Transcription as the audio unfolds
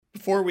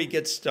Before we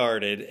get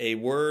started, a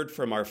word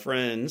from our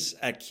friends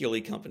at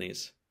Keeley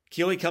Companies.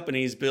 Keeley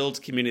Companies builds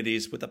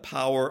communities with the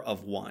power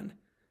of one.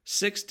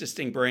 6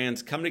 distinct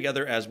brands come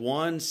together as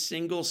one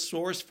single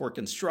source for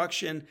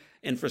construction,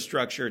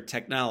 infrastructure,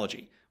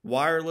 technology,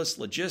 wireless,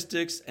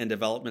 logistics, and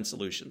development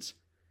solutions.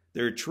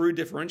 Their true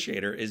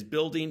differentiator is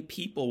building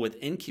people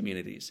within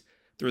communities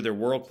through their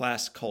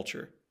world-class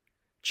culture.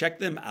 Check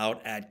them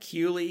out at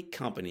Keeley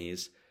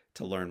Companies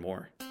to learn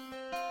more.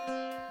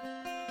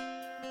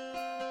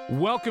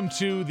 Welcome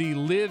to the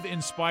Live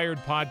Inspired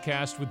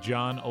podcast with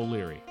John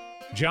O'Leary.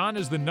 John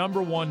is the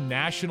 #1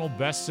 national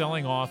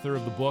best-selling author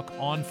of the book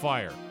On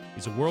Fire.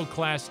 He's a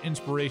world-class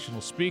inspirational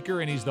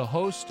speaker, and he's the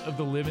host of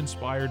the Live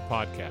Inspired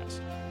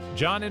podcast.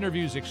 John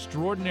interviews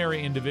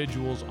extraordinary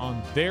individuals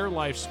on their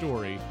life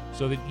story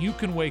so that you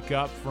can wake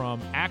up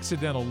from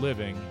accidental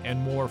living and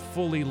more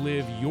fully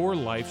live your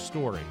life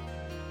story.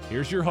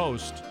 Here's your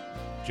host,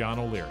 John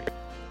O'Leary.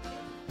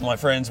 My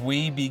friends,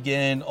 we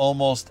begin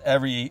almost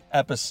every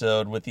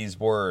episode with these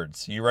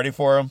words. You ready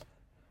for them?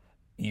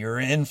 You're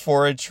in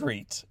for a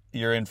treat.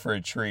 You're in for a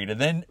treat.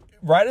 And then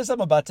right as I'm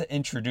about to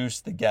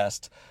introduce the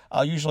guest,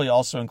 I'll usually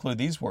also include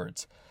these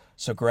words.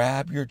 So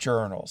grab your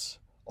journals,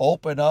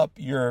 open up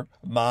your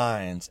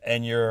minds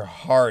and your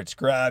hearts,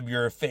 grab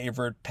your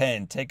favorite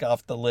pen, take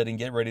off the lid and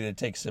get ready to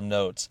take some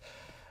notes.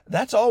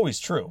 That's always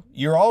true.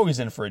 You're always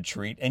in for a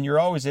treat, and you're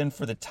always in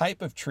for the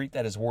type of treat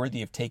that is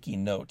worthy of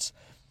taking notes.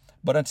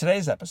 But on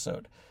today's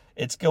episode,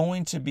 it's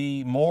going to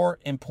be more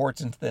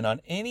important than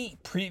on any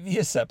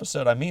previous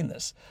episode. I mean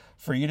this,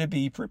 for you to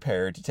be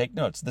prepared to take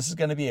notes. This is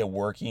going to be a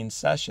working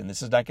session.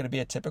 This is not going to be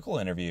a typical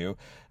interview.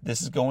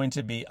 This is going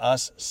to be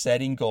us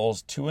setting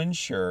goals to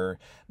ensure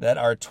that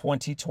our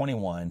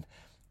 2021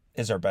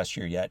 is our best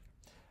year yet.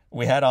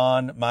 We had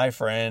on my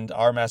friend,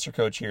 our master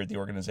coach here at the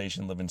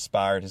organization Live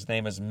Inspired. His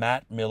name is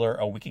Matt Miller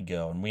a week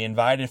ago, and we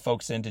invited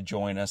folks in to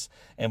join us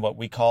in what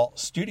we call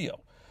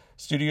studio.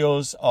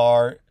 Studios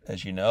are,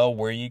 as you know,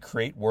 where you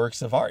create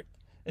works of art.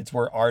 It's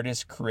where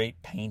artists create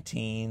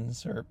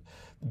paintings or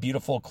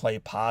beautiful clay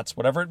pots,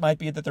 whatever it might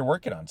be that they're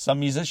working on.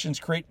 Some musicians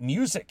create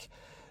music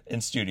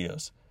in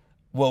studios.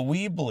 Well,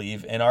 we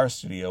believe in our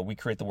studio, we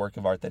create the work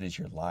of art that is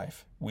your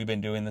life. We've been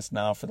doing this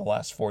now for the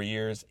last 4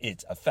 years.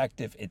 It's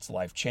effective. It's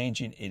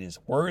life-changing. It is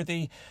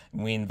worthy.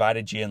 We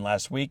invited you in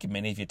last week.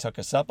 Many of you took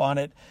us up on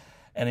it.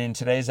 And in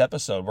today's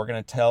episode, we're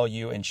going to tell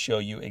you and show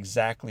you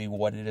exactly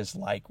what it is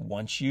like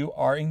once you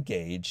are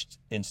engaged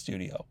in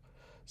studio.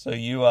 So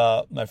you,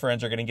 my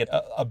friends, are going to get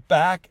a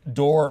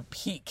backdoor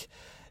peek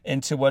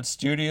into what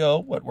studio,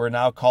 what we're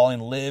now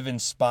calling Live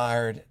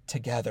Inspired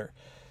Together,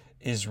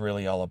 is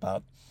really all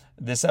about.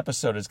 This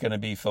episode is going to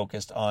be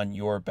focused on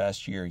your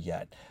best year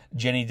yet.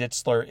 Jenny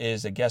Ditzler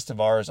is a guest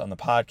of ours on the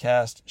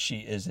podcast. She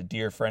is a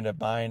dear friend of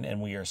mine,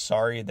 and we are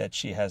sorry that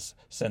she has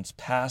since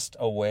passed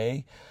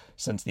away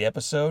since the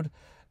episode.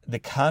 The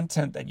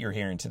content that you're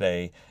hearing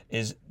today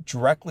is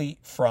directly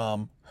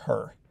from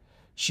her.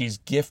 She's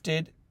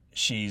gifted.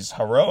 She's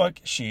heroic.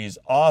 She's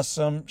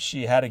awesome.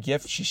 She had a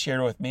gift she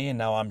shared with me, and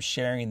now I'm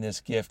sharing this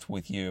gift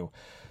with you.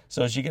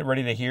 So as you get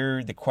ready to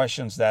hear the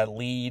questions that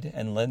lead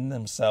and lend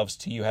themselves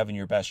to you having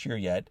your best year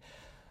yet,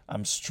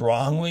 I'm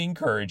strongly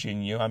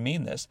encouraging you, I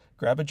mean this,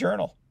 grab a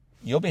journal.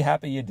 You'll be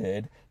happy you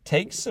did.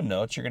 Take some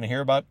notes. You're going to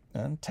hear about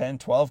 10,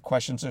 12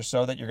 questions or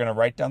so that you're going to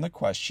write down the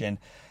question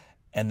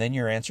and then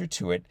your answer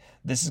to it.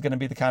 This is going to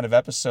be the kind of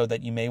episode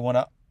that you may want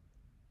to,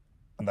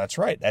 that's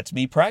right, that's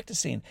me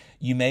practicing.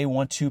 You may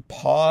want to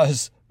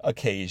pause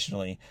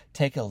occasionally,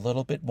 take a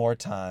little bit more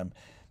time.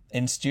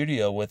 In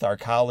studio with our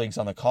colleagues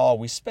on the call,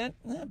 we spent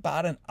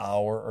about an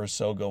hour or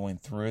so going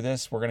through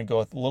this. We're going to go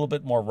a little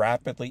bit more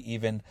rapidly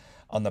even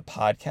on the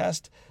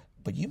podcast,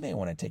 but you may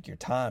want to take your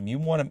time. You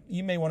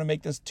may want to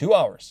make this 2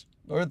 hours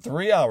or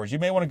 3 hours. You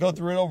may want to go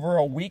through it over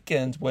a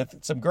weekend with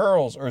some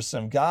girls or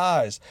some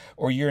guys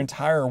or your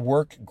entire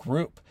work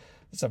group.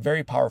 It's a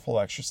very powerful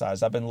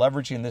exercise. I've been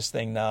leveraging this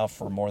thing now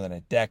for more than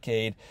a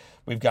decade.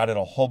 We've got it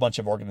a whole bunch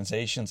of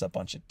organizations, a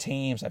bunch of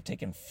teams. I've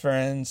taken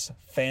friends,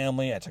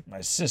 family. I took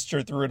my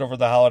sister through it over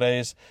the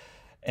holidays.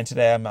 And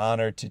today I'm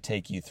honored to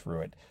take you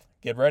through it.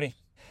 Get ready.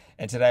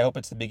 And today I hope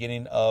it's the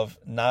beginning of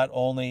not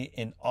only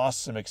an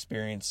awesome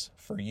experience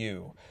for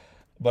you,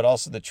 but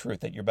also the truth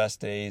that your best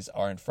days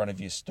are in front of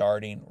you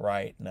starting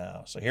right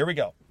now. So here we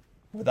go.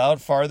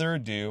 Without further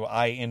ado,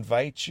 I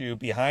invite you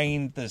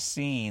behind the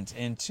scenes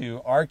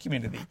into our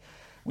community.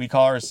 We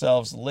call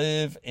ourselves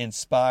Live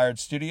Inspired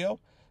Studio,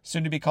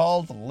 soon to be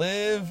called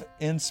Live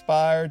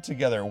Inspired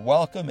Together.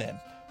 Welcome in.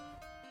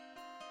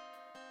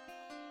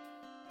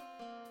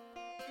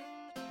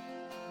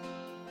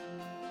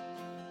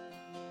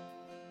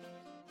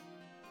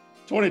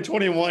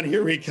 "2021,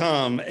 here we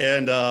come."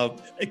 And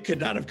it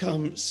could not have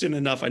come soon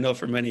enough, I know,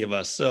 for many of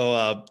us.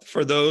 So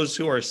for those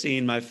who are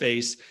seeing my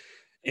face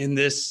in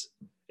this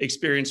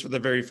experience for the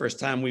very first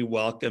time, we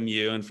welcome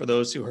you. And for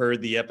those who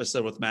heard the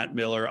episode with Matt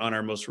Miller on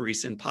our most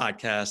recent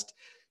podcast,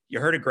 you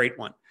heard a great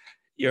one.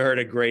 You heard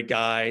a great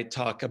guy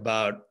talk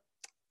about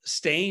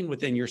staying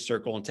within your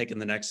circle and taking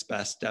the next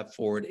best step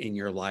forward in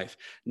your life,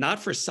 not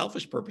for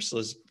selfish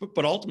purposes,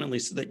 but ultimately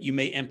so that you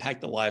may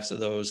impact the lives of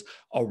those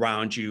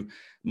around you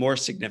more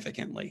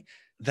significantly.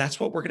 That's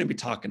what we're going to be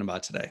talking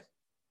about today.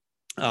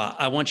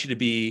 I want you to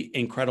be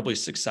incredibly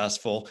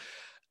successful.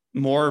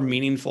 More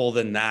meaningful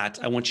than that,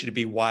 I want you to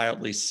be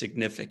wildly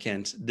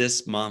significant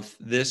this month,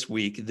 this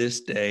week,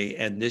 this day,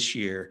 and this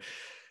year.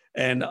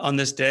 And on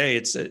this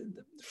day,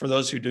 for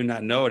those who do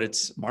not know it,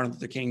 it's Martin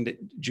Luther King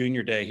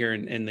Jr. Day here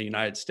in the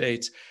United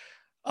States.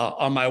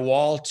 On my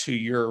wall to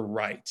your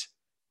right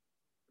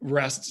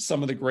rest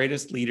some of the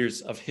greatest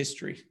leaders of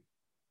history.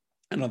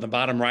 And on the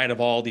bottom right of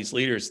all these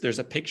leaders, there's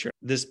a picture.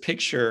 This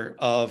picture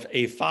of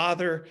a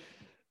father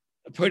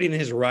putting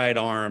his right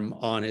arm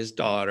on his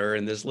daughter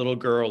and this little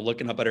girl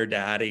looking up at her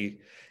daddy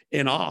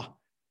in awe,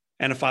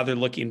 and a father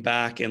looking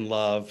back in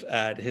love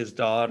at his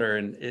daughter.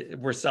 And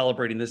we're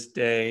celebrating this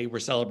day. We're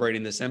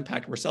celebrating this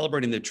impact. We're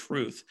celebrating the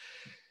truth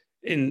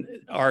in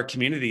our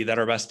community that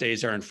our best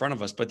days are in front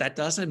of us. But that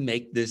doesn't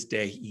make this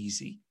day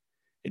easy.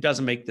 It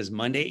doesn't make this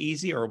Monday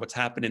easy, or what's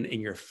happening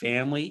in your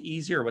family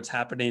easy, or what's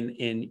happening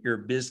in your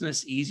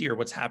business easy, or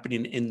what's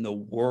happening in the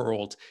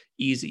world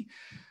easy.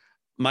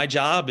 My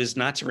job is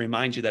not to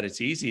remind you that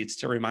it's easy. It's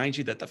to remind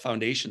you that the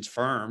foundation's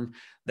firm,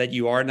 that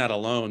you are not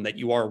alone, that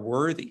you are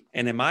worthy.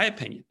 And in my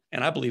opinion,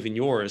 and I believe in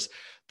yours,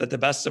 that the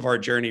best of our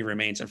journey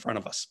remains in front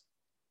of us.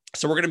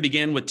 So we're going to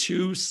begin with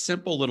two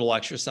simple little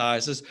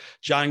exercises.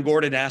 John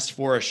Gordon asked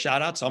for a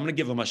shout out, so I'm going to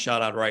give him a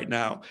shout out right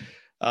now.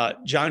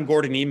 John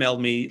Gordon emailed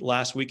me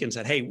last week and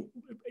said, hey,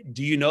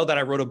 do you know that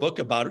I wrote a book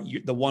about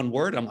the one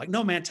word? I'm like,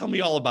 no, man, tell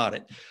me all about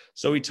it.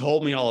 So he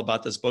told me all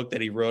about this book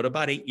that he wrote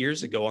about 8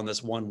 years ago on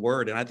this one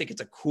word. And I think it's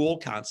a cool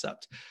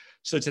concept.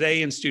 So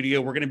today in studio,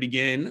 we're going to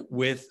begin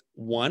with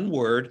one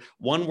word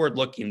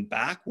looking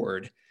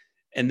backward,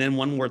 and then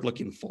one word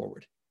looking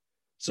forward.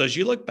 So as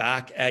you look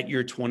back at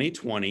your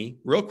 2020,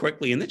 real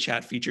quickly in the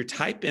chat feature,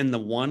 type in the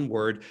one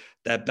word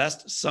that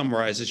best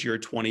summarizes your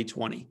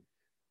 2020.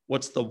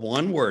 What's the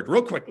one word,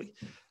 real quickly,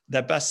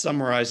 that best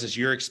summarizes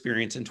your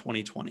experience in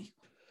 2020?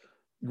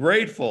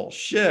 Grateful,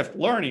 shift,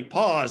 learning,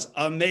 pause,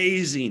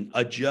 amazing,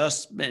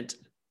 adjustment,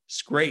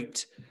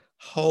 scraped,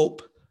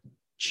 hope,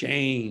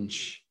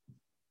 change,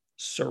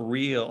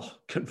 surreal,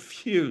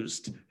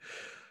 confused,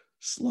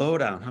 slow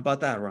down. How about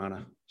that,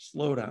 Rana?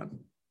 Slow down,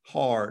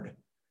 hard,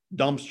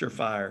 dumpster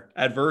fire,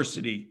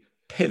 adversity,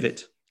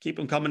 pivot. Keep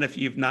them coming if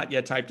you've not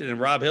yet typed it in.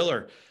 Rob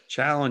Hiller,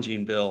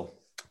 challenging, Bill,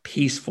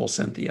 peaceful,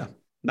 Cynthia.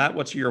 Matt,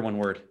 what's your one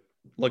word?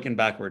 Looking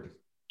backward.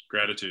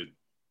 Gratitude.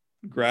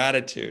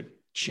 Gratitude.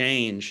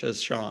 Change, says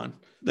Sean.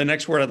 The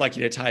next word I'd like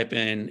you to type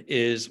in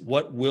is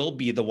what will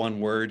be the one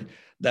word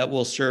that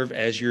will serve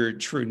as your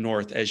true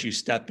north as you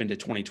step into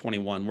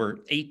 2021. We're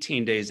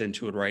 18 days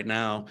into it right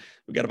now.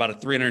 We've got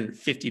about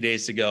 350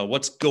 days to go.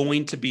 What's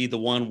going to be the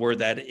one word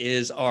that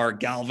is our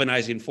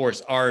galvanizing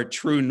force, our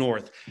true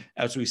north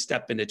as we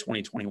step into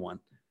 2021?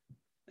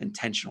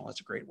 Intentional,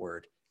 that's a great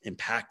word.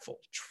 Impactful,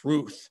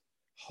 truth,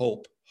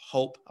 hope,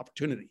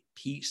 opportunity,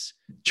 peace,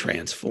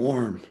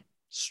 transform,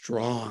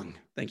 strong.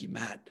 Thank you,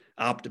 Matt.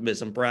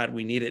 Optimism, Brad,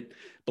 we need it.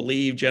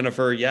 Believe,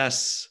 Jennifer,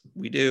 yes,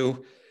 we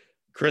do.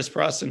 Chris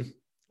Presson,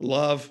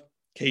 love.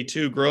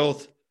 K2,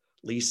 growth.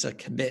 Lisa,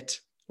 commit.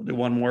 We'll do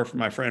one more for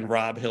my friend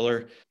Rob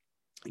Hiller.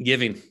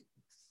 Giving,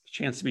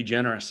 chance to be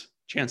generous,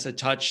 chance to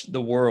touch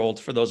the world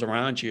for those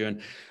around you.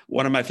 And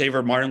one of my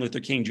favorite Martin Luther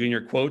King Jr.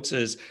 quotes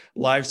is,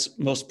 life's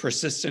most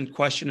persistent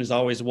question is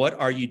always, what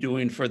are you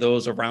doing for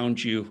those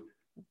around you?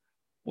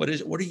 What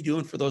are you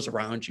doing for those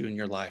around you in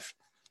your life?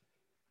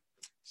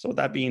 So with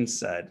that being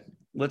said,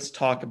 let's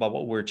talk about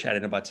what we're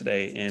chatting about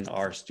today in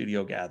our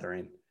studio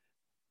gathering.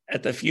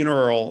 At the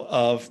funeral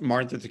of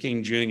Martin Luther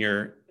King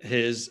Jr.,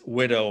 his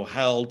widow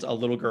held a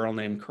little girl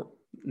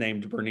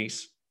named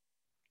Bernice.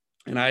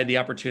 And I had the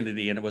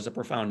opportunity, and it was a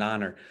profound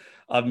honor,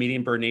 of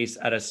meeting Bernice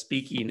at a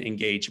speaking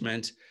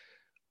engagement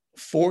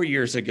 4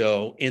 years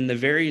ago in the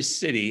very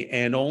city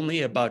and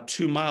only about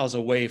 2 miles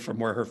away from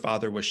where her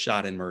father was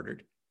shot and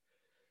murdered.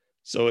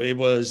 So it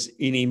was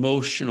an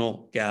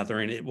emotional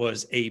gathering. It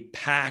was a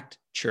packed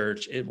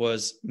church. It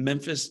was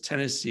Memphis,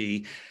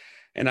 Tennessee.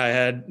 And I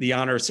had the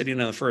honor of sitting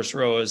in the first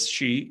row as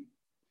she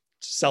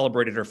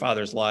celebrated her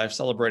father's life,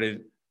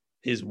 celebrated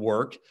his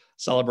work,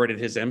 celebrated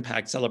his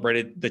impact,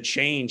 celebrated the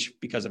change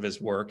because of his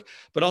work,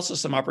 but also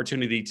some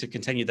opportunity to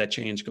continue that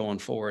change going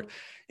forward.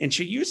 And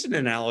she used an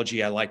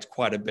analogy I liked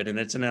quite a bit. And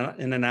it's an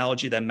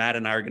analogy that Matt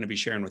and I are going to be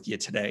sharing with you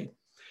today.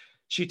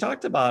 She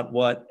talked about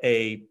what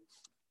a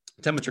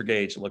temperature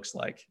gauge looks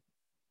like.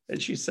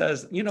 And she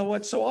says, you know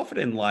what? So often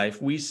in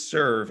life, we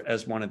serve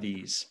as one of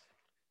these.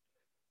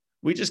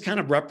 We just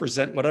kind of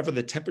represent whatever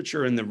the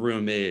temperature in the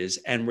room is,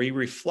 and we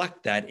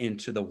reflect that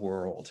into the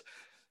world.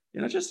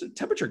 You know, just a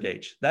temperature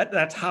gauge.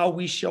 That's how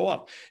we show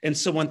up. And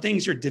so when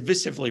things are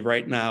divisively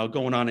right now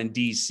going on in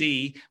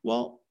DC,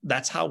 well,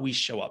 That's how we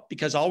show up,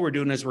 because all we're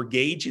doing is we're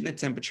gauging the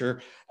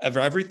temperature of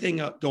everything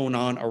going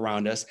on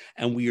around us,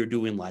 and we are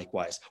doing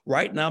likewise.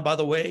 Right now, by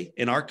the way,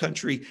 in our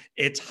country,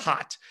 it's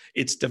hot,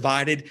 it's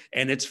divided,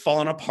 and it's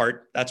falling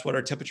apart. That's what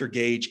our temperature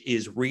gauge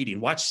is reading.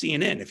 Watch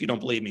CNN if you don't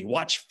believe me.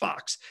 Watch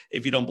Fox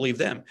if you don't believe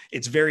them.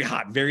 It's very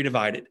hot, very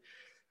divided.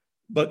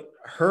 But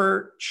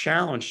her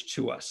challenge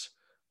to us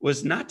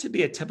was not to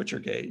be a temperature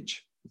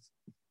gauge,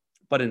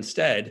 but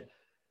instead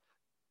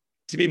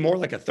to be more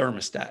like a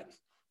thermostat,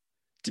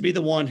 to be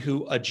the one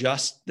who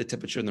adjusts the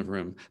temperature in the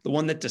room, the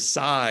one that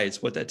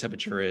decides what that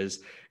temperature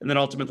is. And then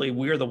ultimately,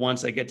 we're the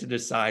ones that get to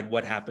decide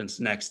what happens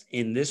next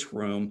in this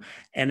room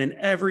and in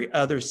every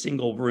other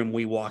single room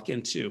we walk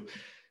into.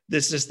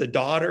 This is the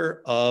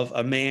daughter of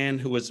a man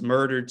who was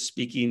murdered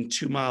speaking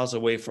 2 miles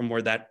away from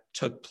where that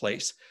took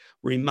place,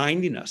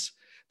 reminding us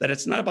that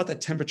it's not about the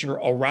temperature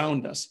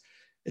around us.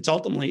 It's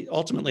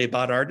ultimately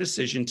about our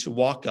decision to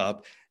walk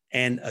up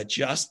and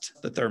adjust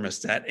the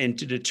thermostat and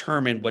to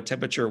determine what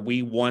temperature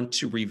we want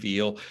to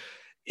reveal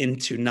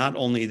into not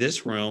only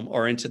this room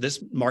or into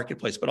this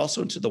marketplace, but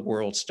also into the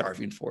world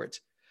starving for it.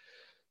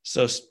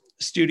 So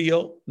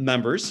studio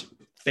members,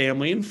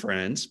 family and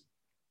friends,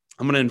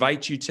 I'm going to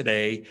invite you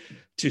today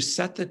to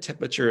set the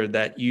temperature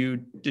that you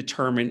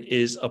determine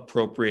is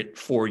appropriate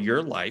for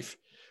your life,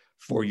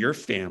 for your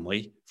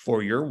family,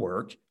 for your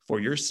work, for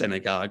your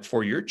synagogue,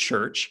 for your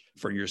church,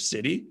 for your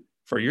city,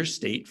 for your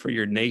state, for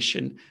your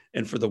nation,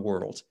 and for the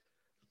world,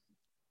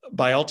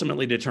 by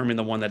ultimately determining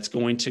the one that's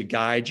going to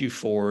guide you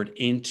forward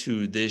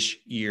into this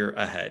year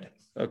ahead.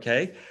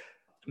 Okay?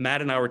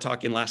 Matt and I were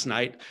talking last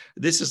night.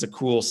 This is a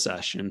cool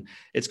session.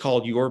 It's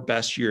called Your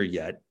Best Year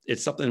Yet.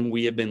 It's something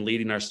we have been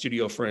leading our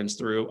studio friends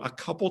through a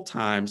couple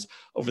times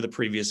over the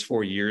previous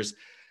 4 years.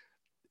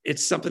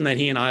 It's something that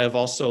he and I have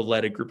also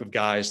led a group of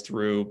guys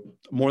through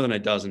more than a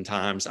dozen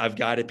times. I've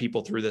guided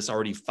people through this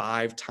already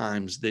 5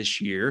 times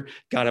this year,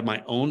 guided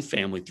my own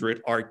family through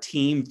it, our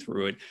team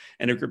through it,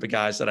 and a group of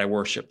guys that I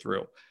worship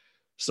through.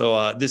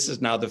 So this is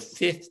now the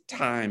 5th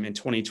time in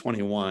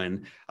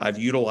 2021 I've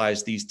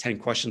utilized these 10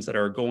 questions that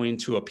are going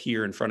to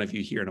appear in front of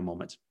you here in a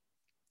moment.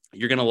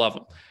 You're going to love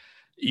them.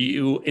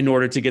 In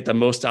order to get the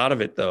most out of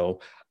it,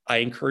 though, I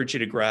encourage you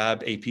to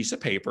grab a piece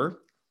of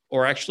paper,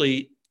 or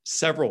actually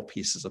several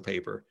pieces of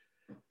paper.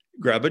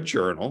 Grab a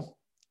journal,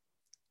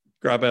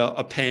 grab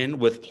a pen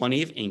with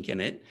plenty of ink in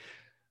it.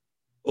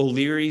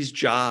 O'Leary's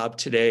job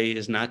today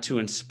is not to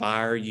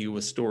inspire you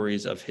with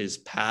stories of his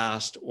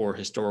past or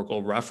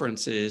historical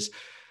references.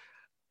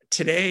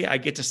 Today, I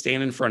get to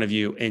stand in front of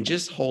you and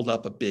just hold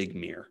up a big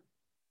mirror.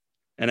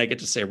 And I get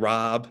to say,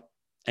 Rob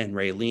and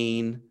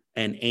Raylene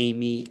and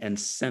Amy and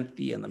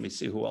Cynthia, and let me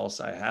see who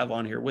else I have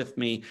on here with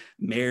me,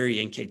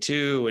 Mary and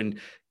K2 and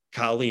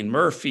Colleen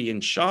Murphy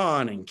and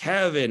Sean and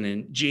Kevin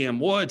and GM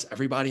Woods,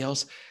 everybody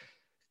else,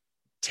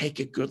 take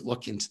a good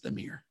look into the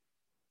mirror.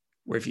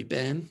 Where have you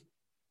been?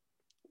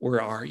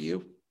 Where are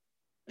you?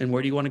 And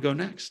where do you want to go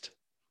next?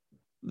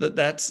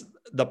 That's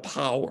the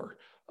power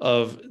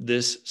of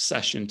this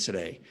session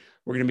today.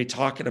 We're going to be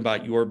talking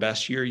about your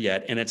best year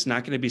yet, and it's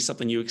not going to be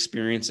something you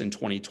experience in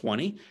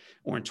 2020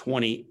 or in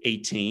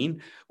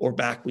 2018 or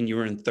back when you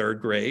were in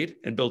 3rd grade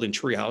and building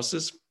tree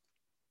houses.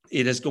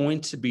 It is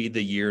going to be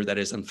the year that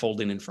is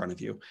unfolding in front of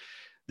you.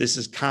 This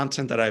is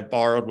content that I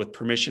borrowed with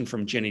permission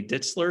from Jenny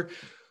Ditzler,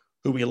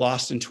 who we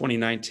lost in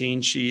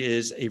 2019. She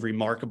is a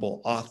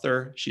remarkable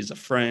author. She's a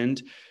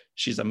friend.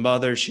 She's a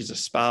mother. She's a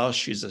spouse.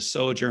 She's a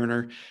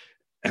sojourner.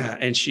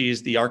 And she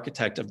is the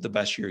architect of the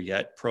Best Year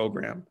Yet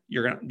program.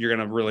 You're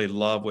gonna really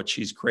love what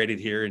she's created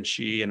here. And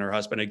she and her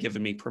husband have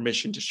given me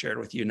permission to share it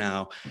with you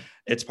now.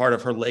 It's part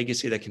of her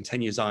legacy that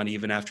continues on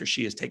even after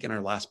she has taken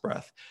her last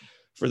breath.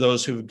 For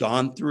those who've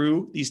gone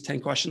through these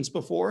 10 questions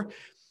before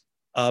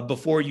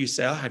you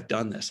say, oh, I've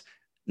done this.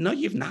 No,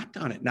 you've not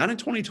done it. Not in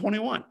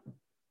 2021.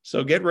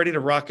 So get ready to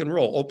rock and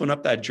roll. Open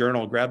up that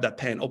journal, grab that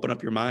pen, open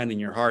up your mind and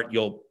your heart.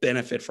 You'll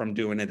benefit from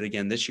doing it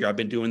again this year. I've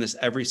been doing this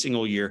every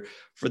single year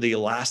for the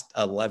last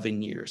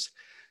 11 years.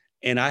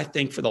 And I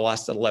think for the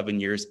last 11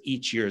 years,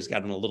 each year has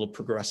gotten a little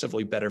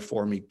progressively better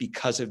for me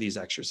because of these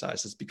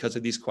exercises, because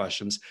of these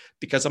questions,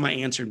 because of my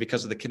answer, and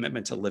because of the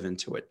commitment to live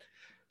into it.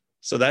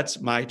 So that's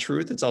my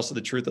truth. It's also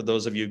the truth of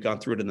those of you who've gone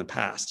through it in the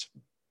past.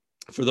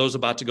 For those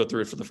about to go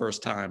through it for the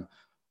first time,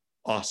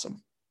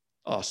 awesome.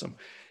 Awesome.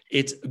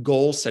 It's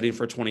goal setting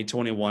for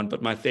 2021.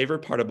 But my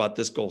favorite part about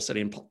this goal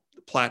setting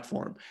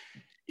platform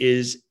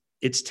is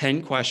it's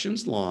 10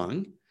 questions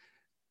long.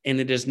 And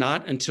it is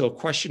not until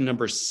question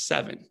number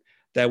 7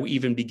 that we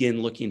even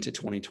begin looking to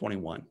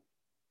 2021.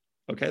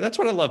 Okay, that's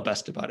what I love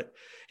best about it.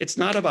 It's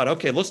not about,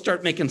 okay, let's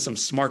start making some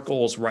smart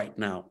goals right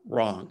now.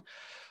 Wrong.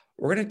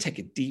 We're going to take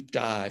a deep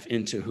dive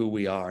into who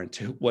we are,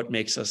 into what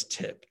makes us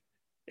tick,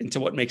 into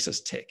what makes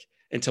us tick,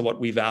 into what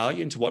we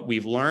value, into what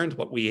we've learned,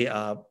 what we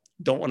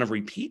don't want to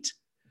repeat.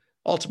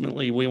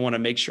 Ultimately, we want to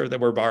make sure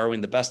that we're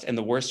borrowing the best and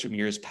the worst from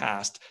years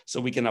past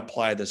so we can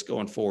apply this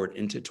going forward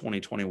into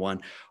 2021,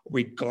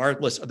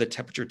 regardless of the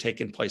temperature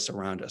taking place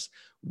around us.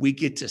 We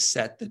get to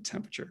set the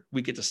temperature.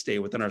 We get to stay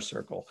within our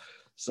circle.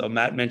 So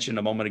Matt mentioned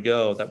a moment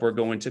ago that we're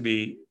going to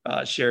be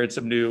sharing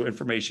some new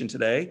information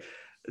today.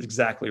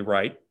 Exactly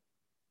right.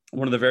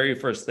 One of the very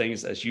first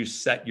things as you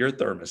set your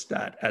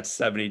thermostat at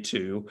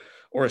 72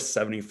 or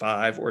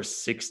 75 or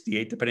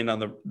 68, depending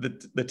on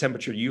the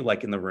temperature you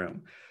like in the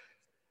room,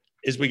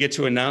 is we get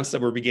to announce that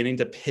we're beginning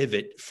to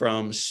pivot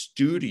from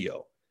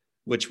studio,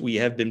 which we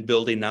have been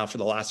building now for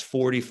the last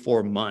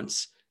 44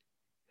 months,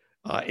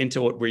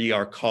 into what we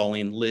are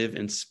calling Live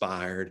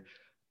Inspired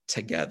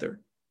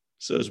Together.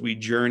 So as we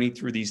journey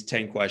through these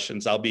 10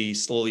 questions, I'll be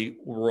slowly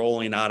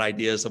rolling out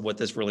ideas of what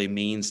this really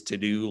means to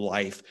do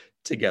life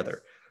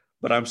together.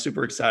 But I'm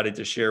super excited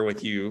to share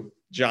with you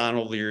John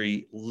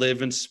O'Leary,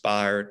 Live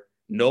Inspired,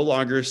 no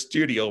longer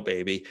studio,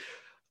 baby,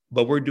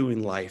 but we're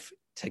doing life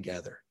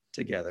together.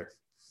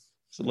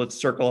 So let's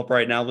circle up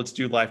right now. Let's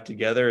do life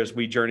together as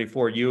we journey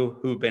forward. You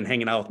who've been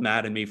hanging out with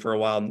Matt and me for a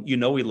while, you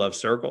know we love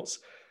circles.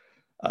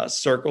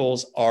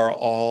 Circles are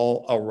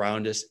all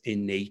around us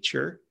in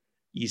nature.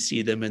 You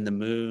see them in the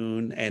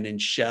moon and in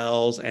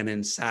shells and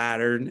in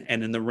Saturn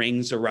and in the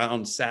rings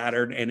around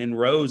Saturn and in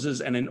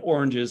roses and in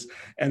oranges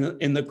and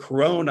in the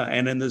corona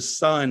and in the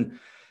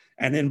sun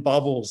and in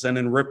bubbles and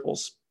in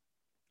ripples.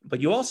 But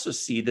you also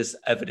see this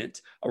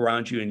evident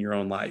around you in your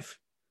own life.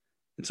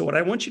 And so what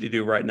I want you to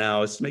do right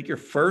now is to make your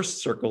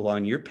first circle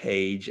on your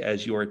page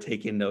as you are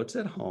taking notes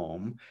at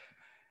home,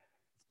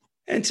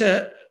 and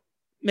to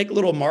make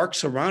little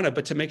marks around it,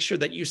 but to make sure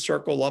that you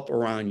circle up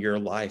around your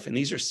life. And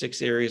these are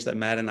 6 areas that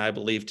Matt and I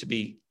believe to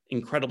be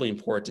incredibly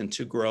important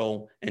to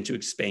grow and to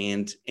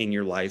expand in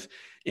your life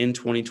in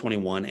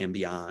 2021 and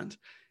beyond.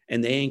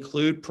 And they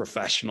include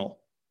professional.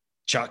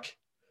 Chuck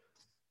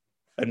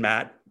and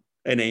Matt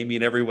and Amy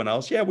and everyone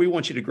else. Yeah, we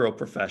want you to grow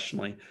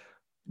professionally.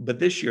 But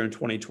this year in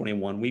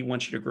 2021, we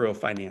want you to grow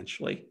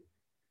financially.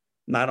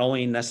 Not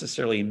only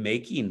necessarily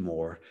making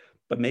more,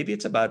 but maybe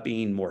it's about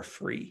being more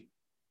free.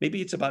 Maybe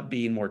it's about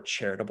being more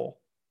charitable.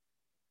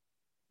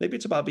 Maybe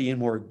it's about being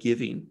more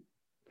giving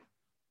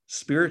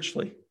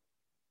spiritually.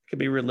 It could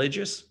be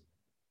religious. It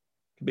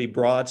could be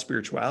broad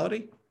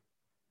spirituality.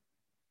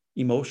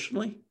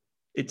 Emotionally.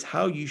 It's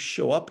how you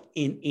show up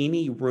in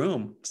any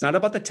room. It's not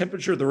about the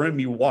temperature of the room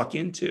you walk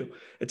into.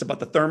 It's about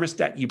the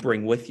thermostat you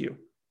bring with you.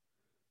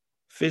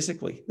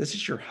 Physically, this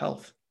is your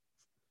health.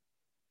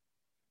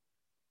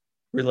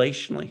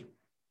 Relationally,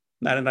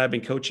 Matt and I have been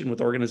coaching with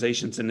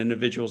organizations and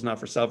individuals now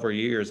for several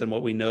years. And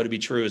what we know to be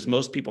true is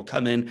most people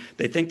come in,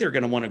 they think they're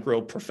going to want to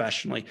grow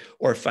professionally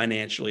or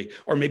financially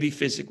or maybe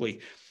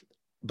physically.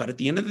 But at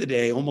the end of the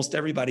day, almost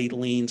everybody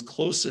leans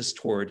closest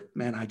toward,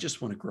 man, I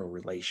just want to grow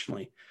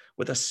relationally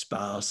with a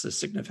spouse, a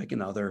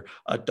significant other,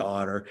 a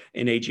daughter,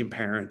 an aging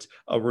parent,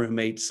 a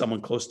roommate, someone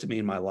close to me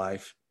in my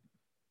life.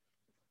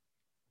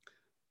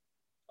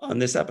 On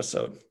this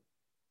episode,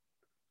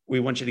 we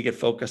want you to get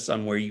focused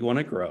on where you want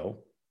to grow,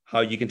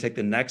 how you can take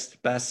the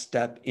next best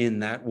step in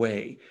that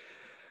way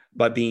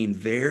by being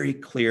very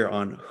clear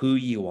on who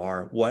you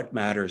are, what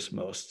matters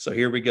most. So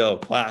here we go,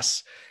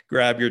 class.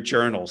 Grab your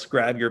journals,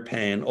 grab your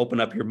pen, open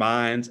up your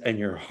minds and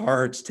your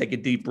hearts, take a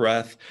deep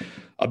breath,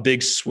 a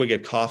big swig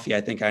of coffee.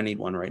 I think I need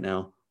one right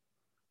now.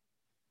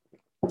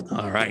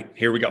 All right,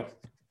 here we go.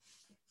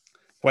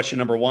 Question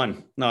number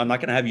 1. No, I'm not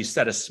going to have you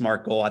set a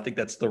SMART goal. I think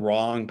that's the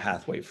wrong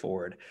pathway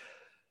forward.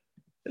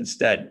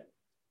 Instead,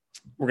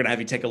 we're going to have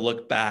you take a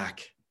look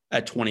back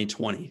at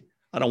 2020.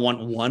 I don't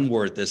want one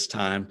word this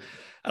time.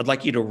 I'd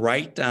like you to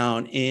write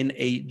down in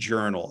a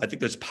journal. I think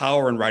there's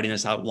power in writing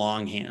this out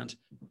longhand.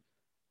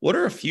 What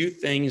are a few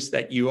things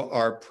that you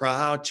are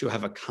proud to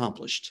have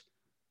accomplished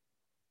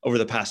over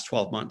the past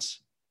 12 months?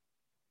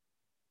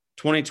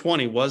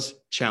 2020 was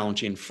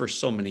challenging for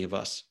so many of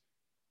us.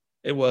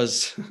 It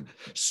was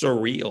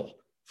surreal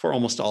for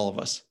almost all of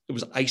us. It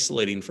was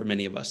isolating for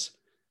many of us.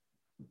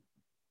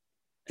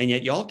 And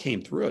yet y'all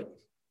came through it.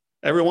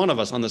 Every one of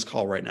us on this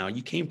call right now,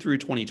 you came through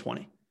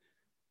 2020.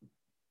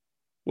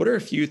 What are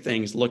a few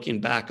things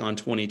looking back on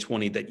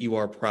 2020 that you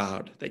are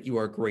proud, that you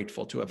are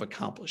grateful to have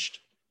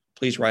accomplished?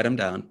 Please write them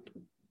down.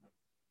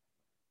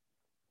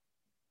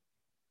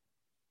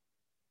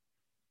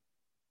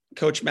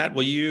 Coach Matt,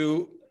 will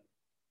you,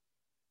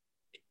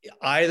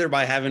 either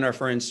by having our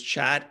friends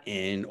chat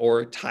in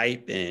or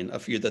type in a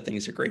few of the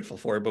things they're grateful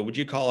for, but would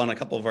you call on a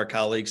couple of our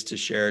colleagues to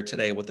share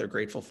today what they're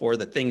grateful for,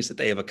 the things that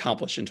they have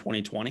accomplished in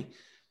 2020?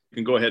 You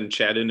can go ahead and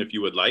chat in if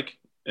you would like.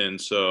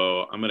 And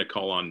so I'm going to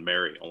call on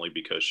Mary only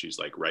because she's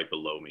like right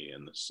below me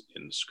in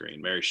the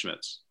screen. Mary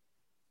Schmitz.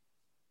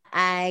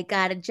 I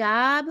got a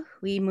job.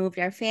 We moved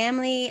our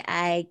family.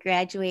 I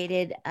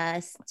graduated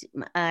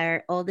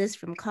our oldest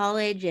from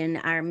college and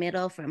our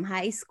middle from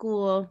high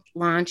school,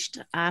 launched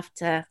off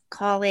to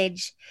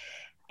college,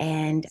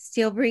 and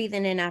still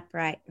breathing and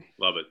upright.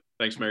 Love it.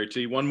 Thanks, Mary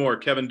T. One more,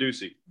 Kevin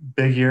Ducey.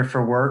 Big year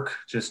for work,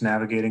 just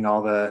navigating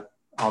all the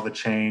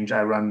change.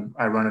 I run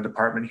a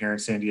department here in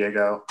San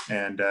Diego,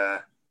 and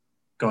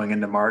going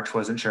into March,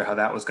 wasn't sure how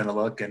that was going to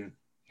look. And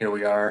here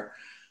we are.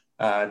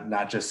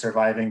 Not just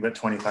surviving, but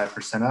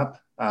 25%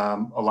 up.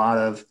 A lot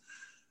of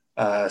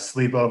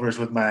sleepovers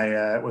with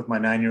my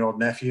 9-year-old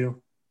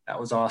nephew. that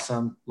was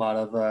awesome. A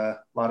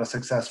lot of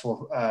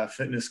successful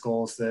fitness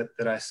goals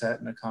that I set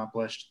and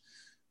accomplished.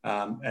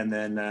 And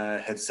then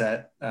had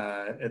set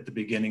at the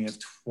beginning of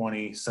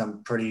 20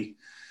 some pretty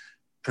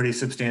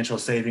substantial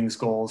savings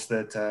goals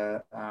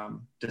that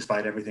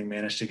despite everything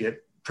managed to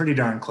get pretty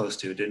darn close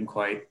to. Didn't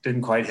quite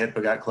hit,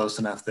 but got close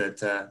enough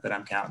that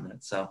I'm counting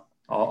it. So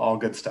all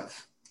good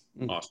stuff.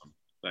 Awesome.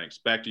 Thanks.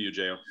 Back to you,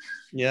 Jo.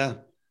 Yeah.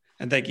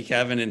 And thank you,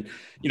 Kevin. And,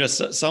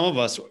 some of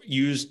us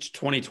used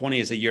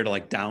 2020 as a year to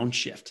like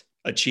downshift,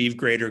 achieve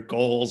greater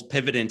goals,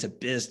 pivot into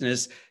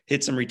business,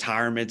 hit some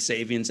retirement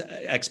savings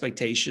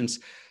expectations.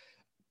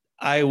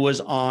 I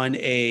was on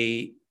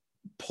a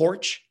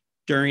porch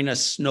during a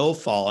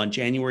snowfall on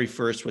January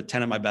 1st with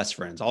 10 of my best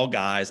friends, all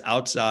guys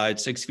outside,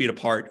 6 feet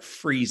apart,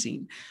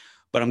 freezing.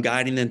 But I'm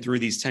guiding them through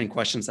these 10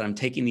 questions that I'm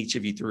taking each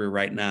of you through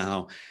right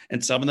now.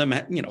 And some of them,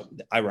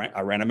 I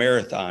ran a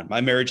marathon.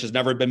 My marriage has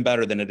never been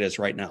better than it is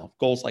right now.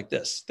 Goals like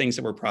this, things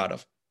that we're proud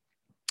of.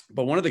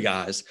 But one of the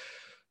guys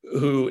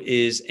who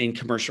is in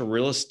commercial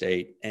real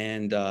estate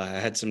and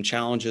had some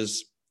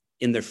challenges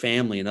in their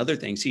family and other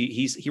things,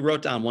 he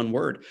wrote down one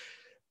word: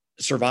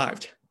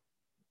 survived.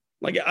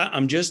 Like,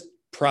 I'm just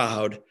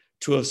proud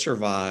to have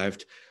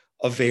survived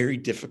a very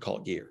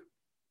difficult year.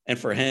 And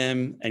for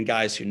him and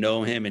guys who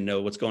know him and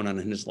know what's going on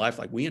in his life,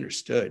 like, we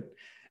understood.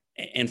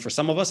 And for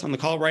some of us on the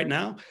call right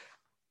now,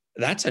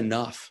 that's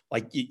enough.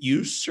 Like,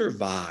 you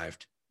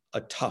survived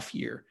a tough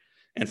year.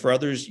 And for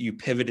others, you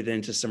pivoted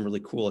into some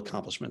really cool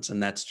accomplishments,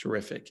 and that's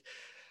terrific.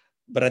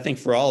 But I think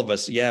for all of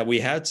us, we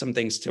had some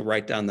things to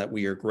write down that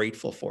we are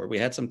grateful for. We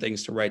had some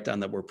things to write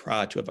down that we're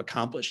proud to have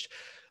accomplished.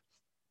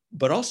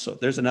 But also,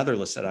 there's another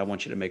list that I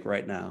want you to make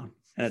right now.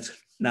 And it's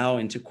now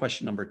into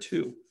question number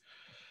 2,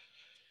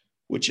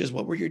 which is,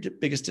 what were your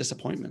biggest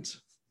disappointments?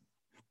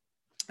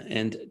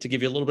 And to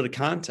give you a little bit of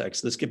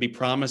context, this could be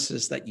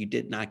promises that you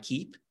did not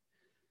keep,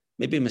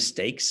 maybe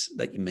mistakes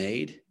that you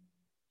made,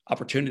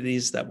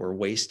 opportunities that were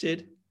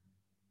wasted,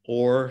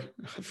 or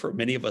for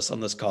many of us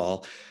on this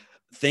call,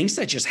 things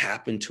that just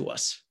happened to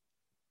us.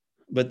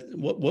 But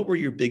what were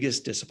your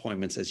biggest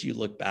disappointments as you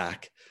look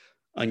back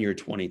on your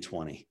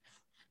 2020?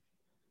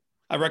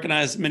 I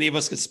recognize many of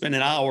us could spend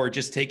an hour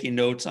just taking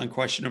notes on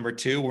question number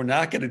 2. We're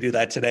not going to do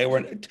that today.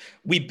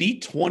 We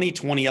beat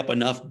 2020 up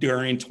enough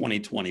during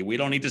 2020. We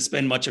don't need to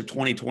spend much of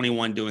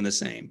 2021 doing the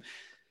same.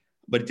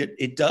 But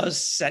it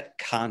does set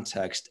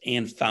context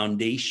and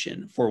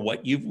foundation for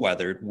what you've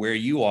weathered, where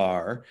you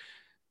are,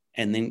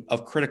 and then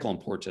of critical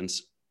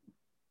importance,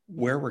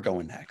 where we're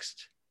going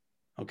next.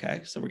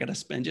 Okay, so we're going to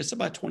spend just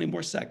about 20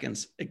 more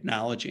seconds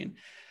acknowledging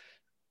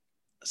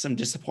some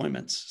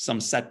disappointments,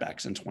 some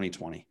setbacks in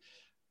 2020.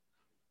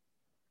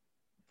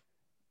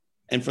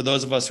 And for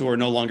those of us who are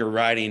no longer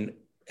riding,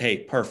 hey,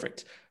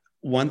 perfect.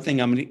 One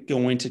thing I'm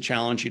going to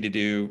challenge you to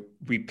do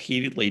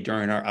repeatedly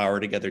during our hour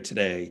together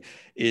today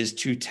is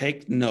to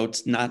take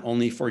notes, not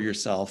only for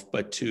yourself,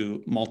 but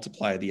to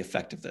multiply the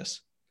effect of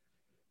this.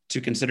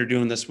 To consider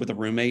doing this with a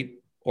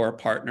roommate or a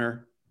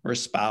partner or a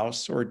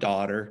spouse or a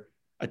daughter,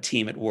 a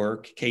team at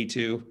work,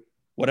 K2,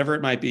 whatever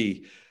it might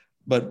be.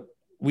 But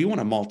we want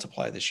to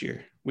multiply this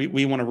year.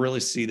 We want to really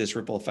see this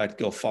ripple effect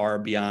go far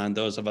beyond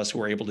those of us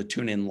who are able to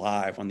tune in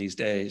live on these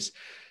days.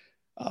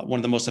 One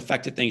of the most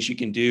effective things you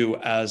can do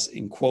as,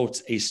 in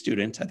quotes, a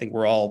student, I think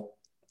we're all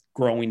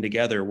growing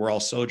together, we're all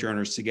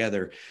sojourners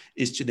together,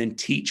 is to then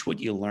teach what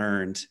you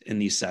learned in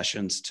these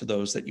sessions to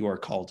those that you are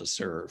called to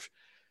serve.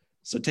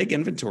 So take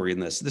inventory in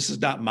this. This is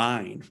not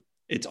mine,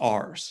 it's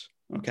ours,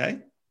 okay?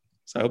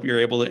 So I hope you're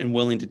able to and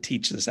willing to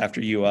teach this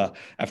after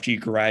you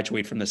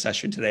graduate from the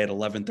session today at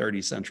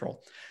 11:30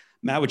 Central.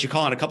 Matt, would you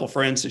call on a couple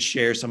friends to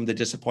share some of the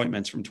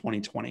disappointments from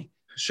 2020?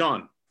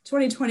 Sean.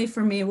 2020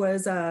 for me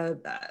was a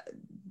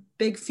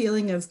big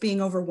feeling of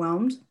being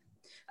overwhelmed.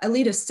 I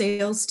lead a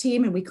sales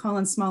team and we call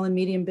on small and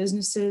medium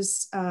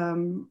businesses,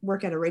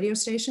 work at a radio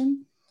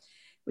station.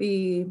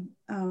 We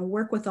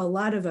work with a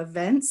lot of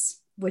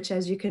events, which,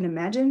 as you can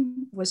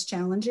imagine, was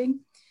challenging.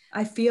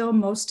 I feel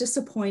most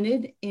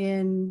disappointed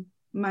in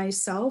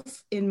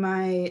myself, in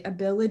my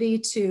ability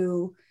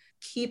to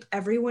keep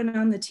everyone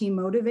on the team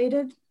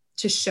motivated,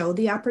 to show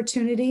the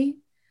opportunity.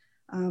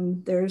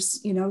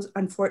 There's,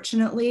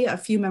 unfortunately, a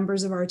few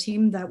members of our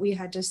team that we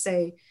had to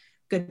say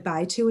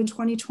goodbye to in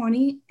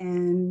 2020,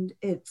 and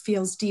it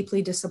feels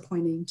deeply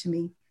disappointing to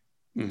me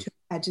to have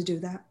had to do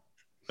that.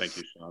 Thank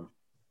you, Sean.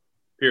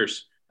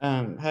 Pierce.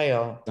 Hi,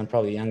 y'all. I'm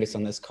probably the youngest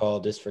on this call,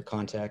 just for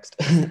context.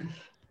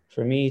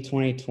 For me,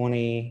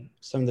 2020,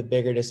 some of the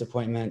bigger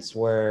disappointments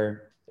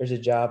were there's a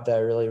job that I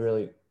really,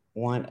 really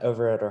want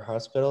over at our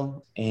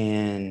hospital.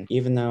 And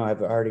even though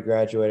I've already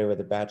graduated with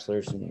a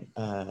bachelor's in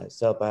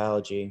cell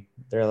biology,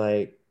 they're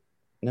like,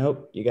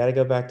 nope, you got to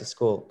go back to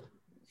school.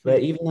 But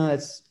even though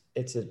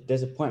it's a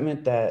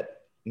disappointment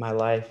that my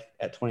life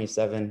at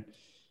 27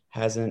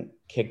 hasn't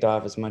kicked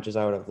off as much as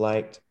I would have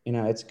liked,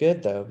 it's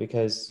good though,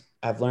 because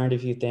I've learned a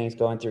few things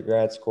going through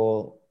grad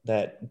school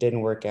that didn't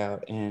work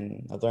out,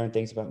 and I've learned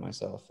things about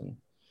myself. And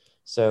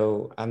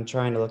so I'm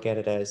trying to look at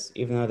it as,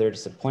 even though there are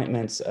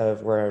disappointments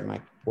of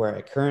where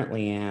I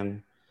currently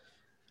am,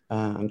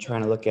 I'm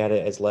trying to look at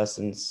it as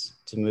lessons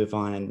to move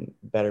on and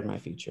better my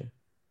future.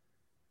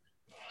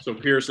 So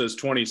Pierce is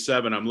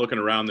 27. I'm looking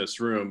around this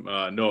room.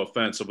 No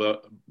offense,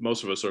 but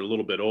most of us are a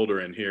little bit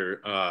older in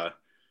here.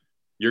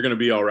 You're going to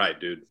be all right,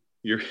 dude.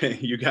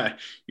 You got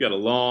a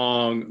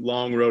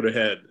long road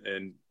ahead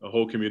and a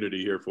whole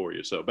community here for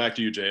you. So back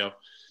to you, Jo.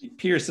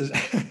 Pierce,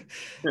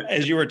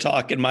 as you were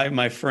talking,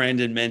 my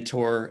friend and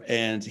mentor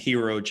and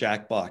hero,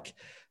 Jack Buck,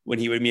 when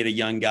he would meet a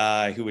young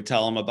guy who would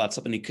tell him about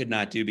something he could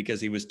not do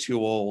because he was too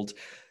old,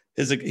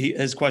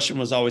 his question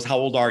was always, how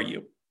old are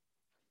you?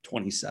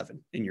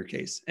 27 in your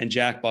case. And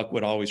Jack Buck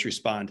would always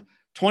respond,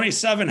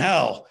 27,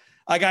 hell,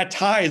 I got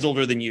ties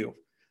older than you.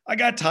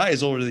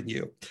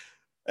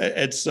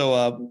 And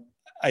so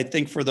I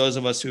think for those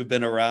of us who've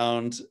been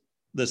around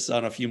the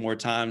sun a few more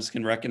times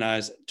can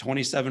recognize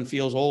 27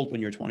 feels old when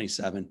you're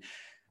 27.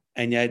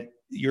 And yet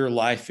your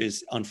life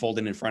is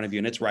unfolding in front of you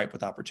and it's ripe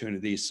with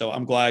opportunities. So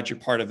I'm glad you're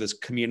part of this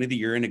community.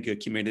 You're in a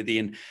good community.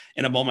 And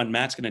in a moment,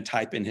 Matt's going to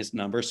type in his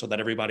number so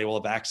that everybody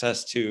will have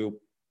access to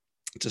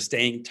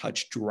staying in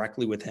touch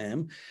directly with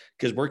him,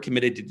 because we're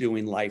committed to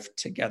doing life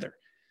together.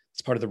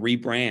 It's part of the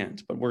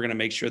rebrand, but we're going to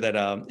make sure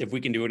that if we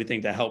can do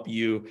anything to help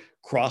you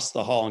cross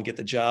the hall and get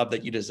the job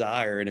that you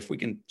desire, and if we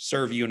can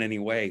serve you in any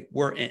way,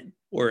 we're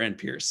in,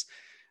 Pierce.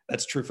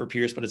 That's true for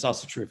Pierce, but it's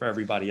also true for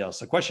everybody else.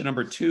 So question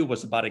number 2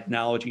 was about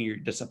acknowledging your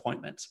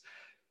disappointments.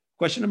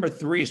 Question number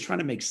 3 is trying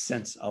to make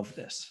sense of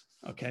this.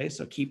 Okay,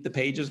 so keep the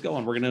pages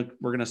going.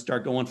 We're gonna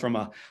start going from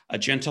a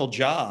gentle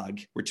jog.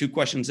 We're 2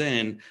 questions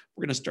in.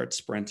 We're gonna start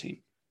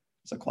sprinting.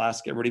 So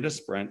class, get ready to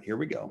sprint. Here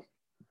we go.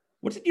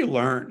 What did you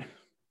learn?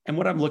 And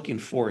what I'm looking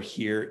for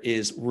here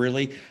is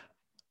really,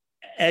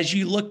 as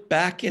you look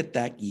back at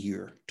that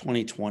year,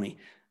 2020,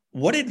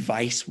 what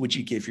advice would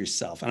you give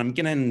yourself? And I'm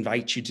going to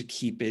invite you to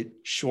keep it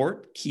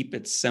short, keep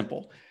it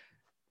simple.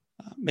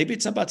 Maybe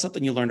it's about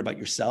something you learned about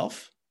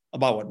yourself,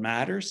 about what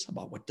matters,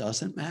 about what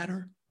doesn't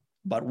matter,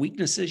 about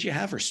weaknesses you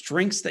have or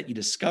strengths that you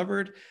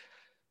discovered.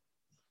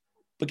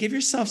 But give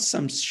yourself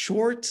some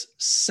short,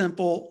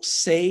 simple,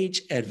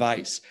 sage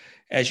advice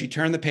as you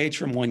turn the page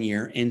from one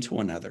year into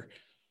another.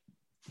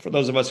 For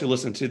those of us who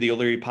listen to the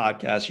O'Leary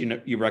podcast,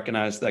 you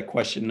recognize that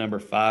question number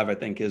 5, I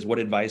think, is what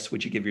advice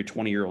would you give your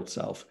 20-year-old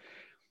self?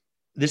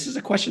 This is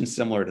a question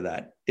similar to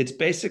that. It's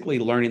basically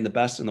learning the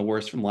best and the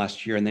worst from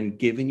last year and then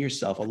giving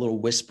yourself a little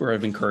whisper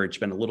of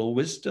encouragement, a little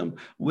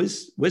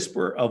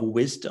whisper of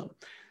wisdom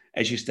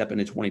as you step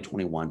into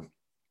 2021.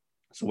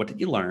 So what did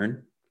you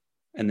learn?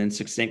 And then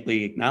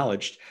succinctly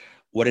acknowledged,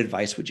 what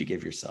advice would you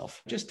give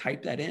yourself? Just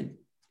type that in.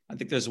 I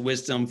think there's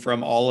wisdom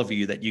from all of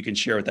you that you can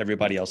share with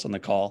everybody else on the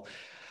call.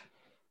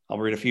 I'll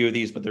read a few of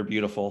these, but they're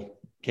beautiful.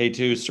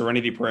 K2,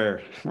 serenity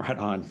prayer, right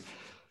on.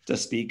 To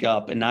speak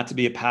up and not to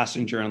be a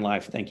passenger in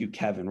life. Thank you,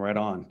 Kevin, right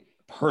on.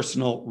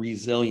 Personal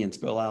resilience,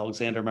 Bill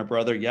Alexander, my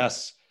brother.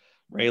 Yes,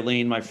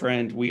 Raylene, my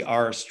friend, we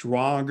are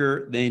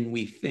stronger than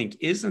we think.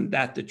 Isn't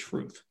that the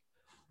truth?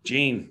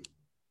 Gene,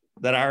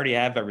 that I already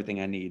have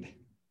everything I need.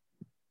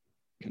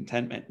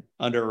 Contentment,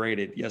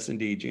 underrated. Yes,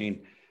 indeed,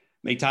 Gene.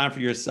 Make time for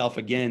yourself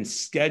again.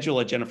 Schedule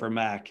a Jennifer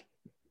Mack.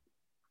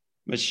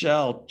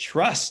 Michelle,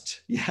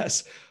 trust.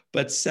 Yes.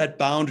 But set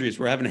boundaries.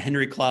 We're having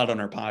Henry Cloud on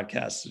our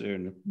podcast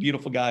soon. A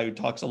beautiful guy who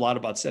talks a lot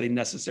about setting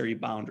necessary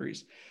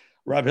boundaries.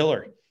 Rob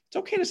Hiller. It's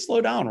okay to slow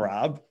down,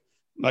 Rob.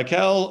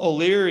 Michael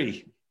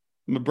O'Leary,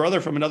 my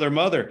brother from another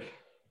mother.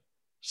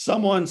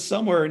 Someone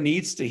somewhere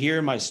needs to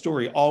hear my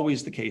story.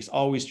 Always the case.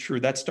 Always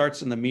true. That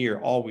starts in the mirror.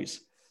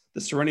 Always.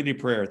 The serenity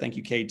prayer. Thank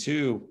you,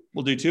 K2.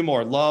 We'll do 2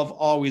 more. Love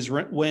always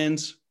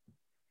wins.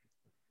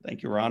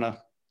 Thank you,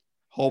 Rana.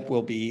 Hope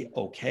will be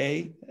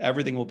okay.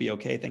 Everything will be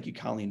okay. Thank you,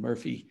 Colleen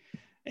Murphy.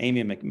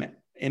 Emmy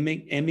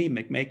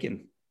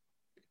McMakin.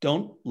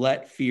 Don't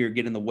let fear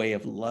get in the way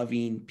of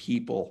loving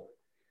people.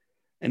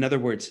 In other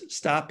words,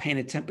 stop paying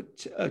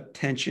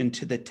attention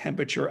to the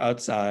temperature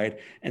outside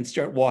and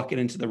start walking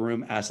into the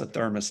room as a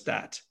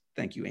thermostat.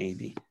 Thank you,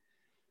 Amy.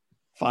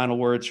 Final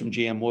words from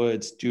GM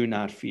Woods. Do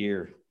not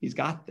fear. He's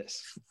got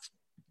this.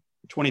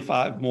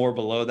 25 more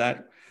below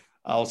that.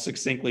 I'll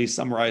succinctly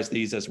summarize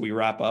these as we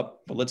wrap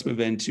up, but let's move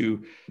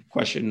into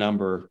question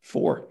number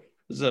 4.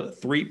 This is a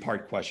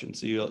 3-part question,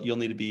 so you'll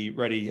need to be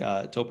ready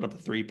to open up a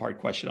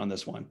 3-part question on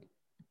this one.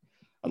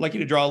 I'd like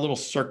you to draw a little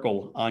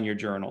circle on your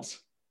journals.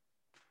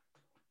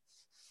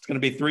 It's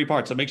going to be 3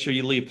 parts, so make sure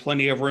you leave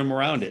plenty of room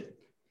around it.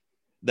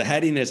 The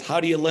heading is,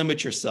 how do you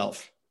limit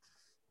yourself?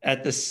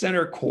 At the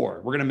center core,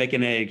 we're going to make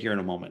an egg here in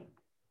a moment.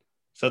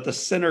 So at the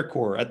center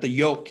core, at the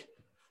yolk,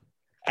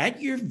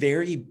 at your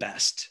very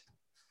best,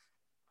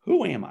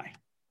 who am I?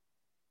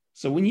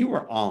 So when you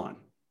are on,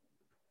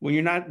 when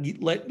you're not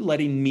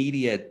letting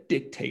media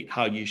dictate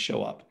how you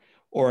show up,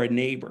 or a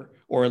neighbor,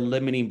 or a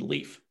limiting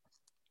belief,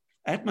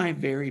 at my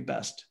very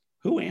best,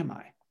 who am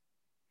I?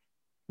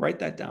 Write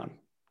that down.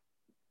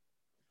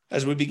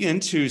 As we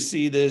begin to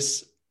see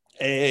this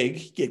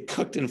egg get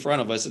cooked in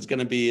front of us, it's going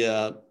to be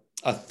a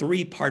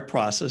 3-part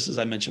process, as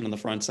I mentioned on the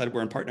front side.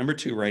 We're in part number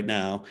 2 right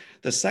now.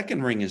 The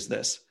second ring is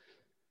this.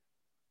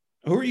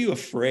 Who are you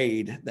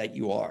afraid that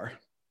you are?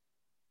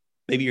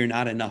 Maybe you're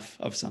not enough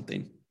of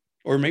something.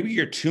 Or maybe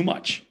you're too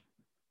much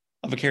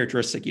of a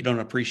characteristic you don't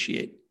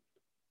appreciate.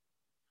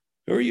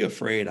 Who are you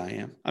afraid I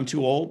am? I'm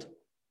too old.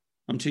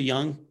 I'm too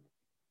young.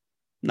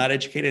 Not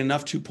educated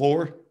enough, too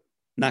poor,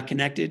 not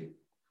connected,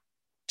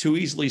 too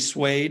easily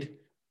swayed.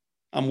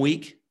 I'm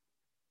weak.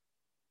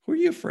 Who are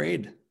you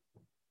afraid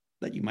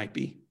that you might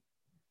be?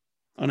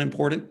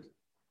 Unimportant?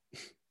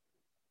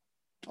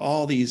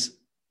 All these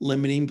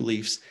limiting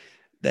beliefs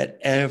that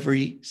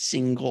every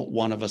single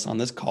one of us on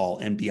this call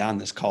and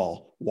beyond this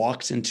call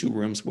walks into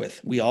rooms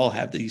with. We all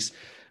have these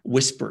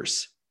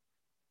whispers.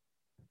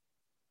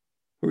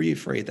 Who are you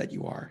afraid that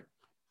you are?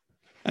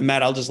 And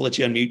Matt, I'll just let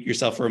you unmute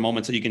yourself for a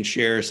moment so you can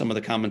share some of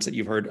the comments that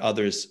you've heard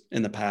others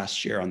in the past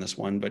share on this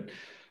one. But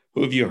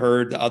who have you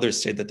heard the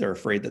others say that they're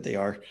afraid that they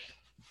are?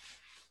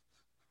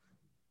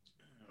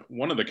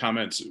 One of the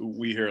comments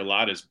we hear a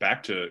lot is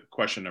back to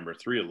question number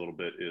 3 a little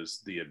bit, is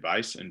the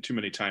advice. And too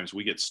many times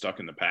we get stuck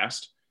in the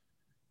past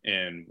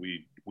and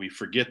we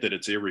forget that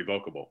it's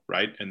irrevocable,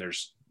 right? And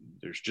there's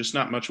just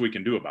not much we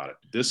can do about it.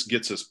 This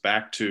gets us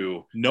back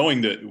to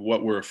knowing that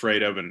what we're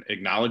afraid of and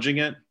acknowledging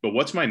it, but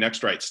what's my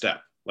next right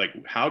step? Like,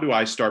 how do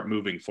I start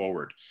moving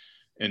forward?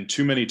 And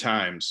too many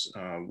times,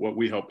 what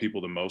we help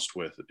people the most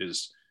with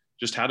is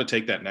just how to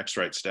take that next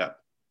right step.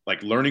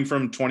 Like learning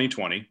from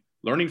 2020,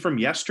 learning from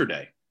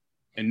yesterday,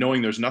 and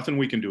knowing there's nothing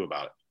we can do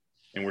about it.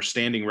 And we're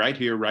standing right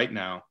here, right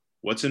now.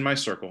 What's in my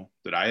circle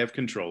that I have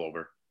control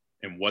over?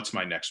 And what's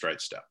my next right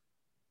step?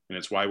 And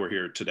it's why we're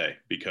here today,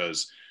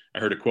 because I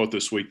heard a quote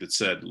this week that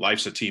said,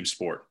 life's a team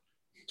sport.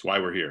 It's why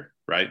we're here,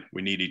 right?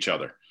 We need each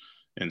other.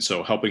 And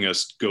so helping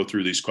us go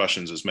through these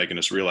questions is making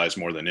us realize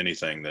more than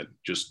anything that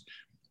just,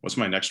 what's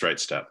my next right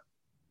step?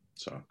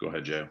 So go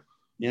ahead, Joe.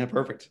 Yeah,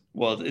 perfect.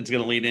 Well, it's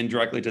going to lead in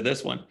directly to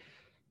this one.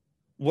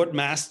 What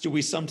masks do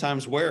we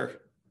sometimes wear?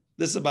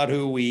 This is about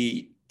who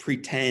we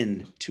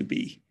pretend to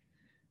be.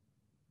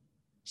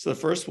 So the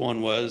first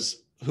one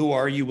was, who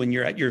are you when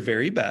you're at your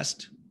very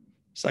best?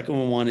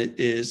 Second one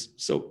is,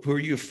 so who are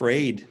you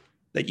afraid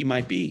that you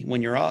might be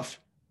when you're off?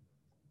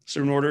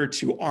 So in order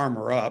to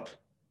armor up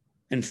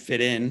and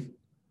fit in,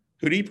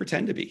 who do you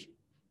pretend to be?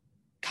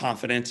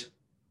 Confident,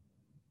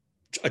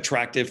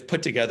 attractive,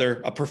 put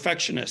together, a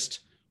perfectionist.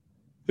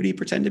 Who do you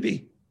pretend to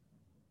be?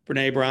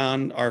 Brene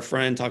Brown, our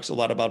friend, talks a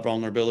lot about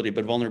vulnerability,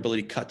 but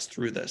vulnerability cuts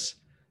through this.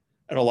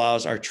 It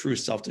allows our true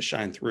self to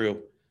shine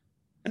through.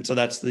 And so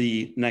that's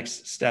the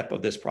next step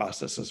of this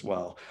process as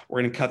well.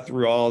 We're going to cut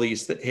through all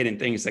these hidden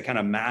things that kind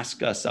of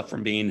mask us up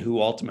from being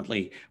who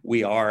ultimately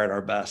we are at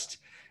our best.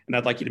 And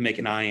I'd like you to make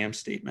an I am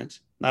statement,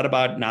 not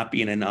about not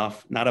being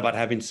enough, not about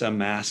having some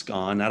mask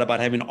on, not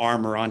about having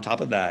armor on top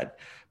of that,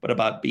 but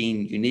about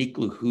being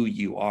uniquely who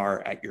you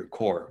are at your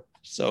core.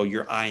 So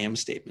your I am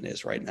statement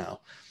is right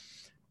now.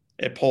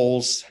 It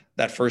pulls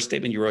that first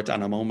statement you wrote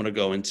down a moment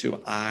ago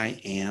into I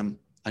am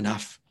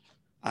enough.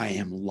 I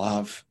am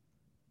love.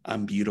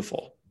 I'm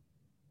beautiful.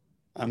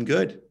 I'm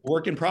good.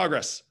 Work in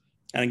progress.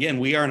 And again,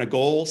 we are in a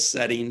goal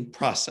setting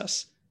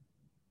process.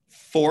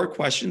 4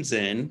 questions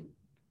in,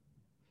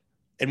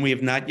 and we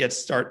have not yet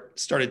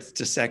started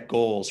to set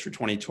goals for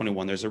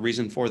 2021. There's a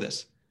reason for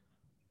this.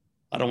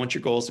 I don't want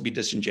your goals to be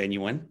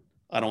disingenuous.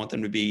 I don't want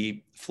them to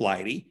be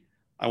flighty.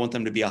 I want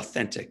them to be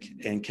authentic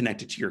and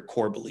connected to your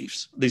core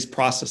beliefs. These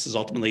processes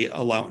ultimately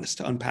allow us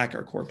to unpack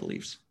our core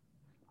beliefs.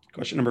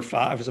 Question number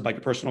 5 is about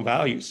your personal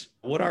values.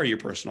 What are your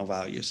personal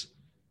values?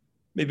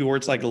 Maybe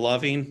words like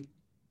loving,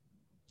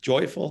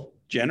 joyful,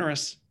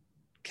 generous,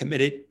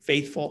 committed,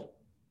 faithful,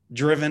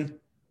 driven,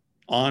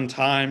 on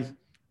time,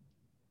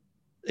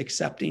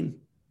 accepting,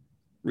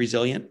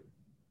 resilient.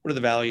 What are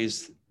the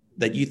values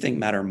that you think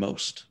matter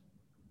most?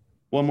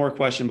 One more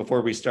question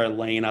before we start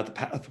laying out the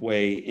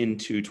pathway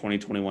into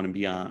 2021 and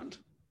beyond.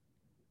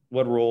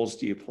 What roles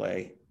do you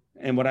play?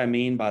 And what I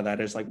mean by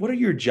that is, like, what are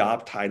your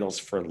job titles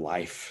for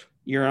life?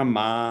 You're a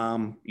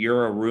mom,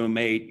 you're a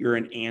roommate, you're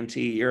an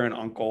auntie, you're an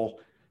uncle,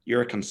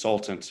 you're a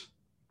consultant,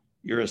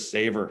 you're a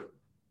saver,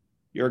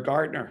 you're a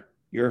gardener,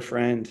 you're a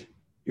friend,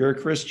 you're a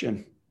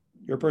Christian,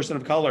 you're a person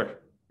of color,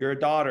 you're a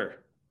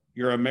daughter,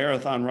 you're a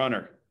marathon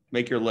runner.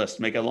 Make your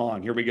list, make it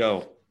long. Here we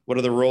go. What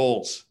are the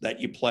roles that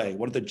you play?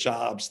 What are the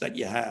jobs that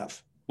you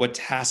have? What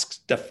tasks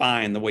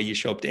define the way you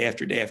show up day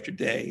after day after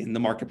day in the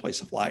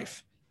marketplace of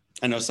life?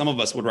 I know some of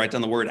us would write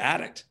down the word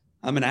addict.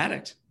 I'm an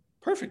addict.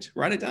 Perfect.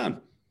 Write it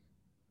down.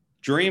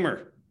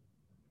 Dreamer.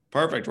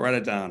 Perfect. Write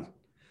it down.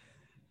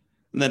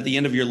 And then at the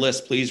end of your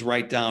list, please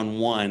write down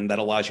one that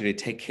allows you to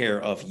take care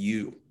of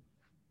you.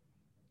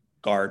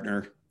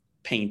 Gardener,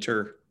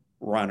 painter,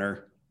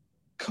 runner,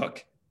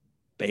 cook,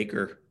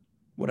 baker,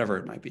 whatever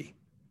it might be.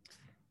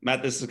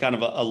 Matt, this is kind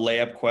of a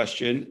layup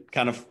question,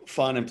 kind of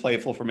fun and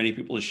playful for many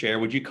people to share.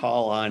 Would you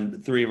call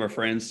on 3 of our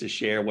friends to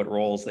share what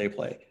roles they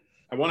play?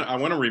 I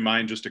want to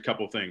remind just a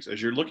couple of things.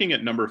 As you're looking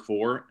at number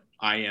 4,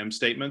 I am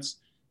statements,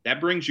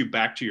 that brings you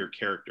back to your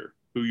character,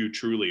 who you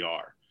truly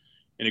are.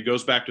 And it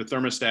goes back to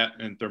thermostat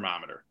and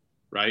thermometer,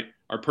 right?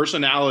 Our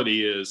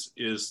personality is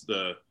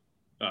the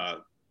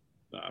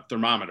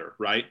thermometer,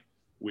 right?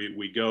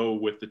 We go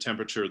with the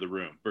temperature of the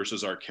room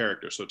versus our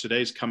character. So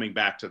today's coming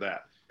back to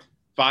that.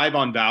 5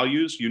 on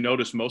values, you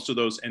notice most of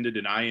those ended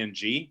in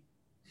ing.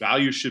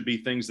 Values should be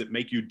things that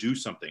make you do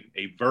something,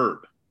 a verb,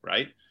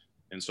 right?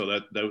 And so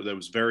that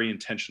was very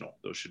intentional.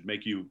 Those should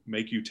make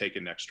you take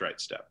a next right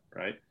step,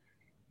 right?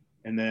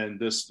 And then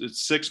this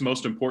 6th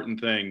most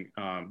important thing,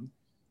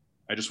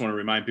 I just want to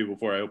remind people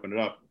before I open it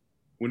up.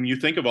 When you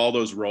think of all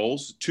those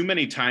roles, too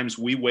many times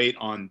we wait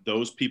on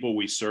those people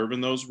we serve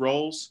in those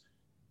roles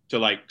to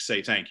like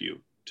say thank you,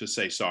 to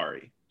say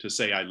sorry, to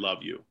say I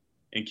love you.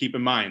 And keep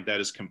in mind, that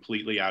is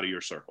completely out of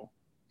your circle.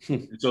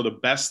 And so the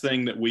best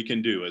thing that we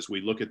can do as we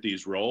look at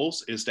these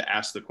roles is to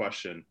ask the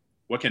question,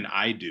 what can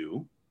I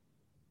do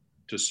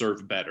to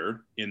serve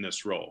better in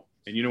this role?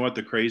 And you know what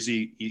the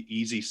crazy,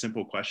 easy,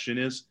 simple question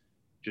is?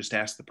 Just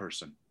ask the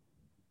person,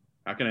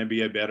 how can I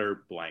be a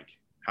better blank?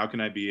 How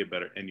can I be a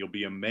better? And you'll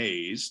be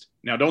amazed.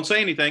 Now, don't say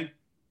anything.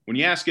 When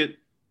you ask it,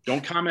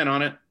 don't comment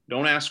on it.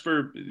 Don't ask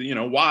for,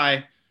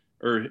 why,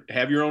 or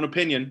have your own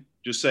opinion.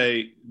 Just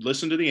say,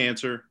 listen to the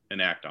answer and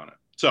act on it.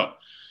 So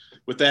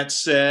with that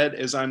said,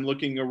 as I'm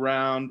looking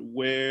around,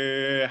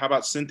 how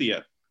about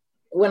Cynthia?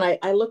 When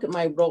I look at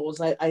my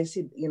roles, I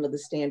see, the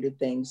standard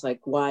things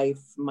like wife,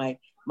 my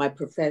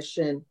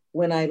profession.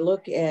 When I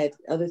look at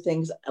other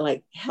things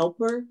like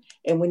helper,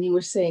 and when you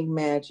were saying,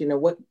 Matt,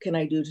 what can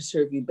I do to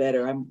serve you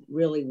better? I'm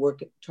really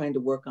trying to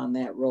work on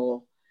that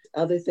role.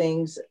 Other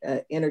things,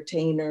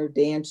 entertainer,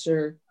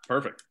 dancer.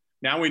 Perfect.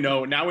 Now we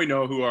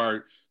know who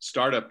our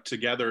startup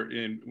together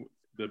in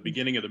the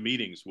beginning of the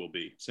meetings will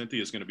be.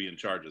 Cynthia's going to be in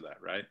charge of that,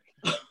 right?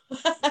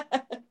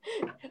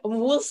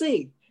 We'll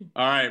see.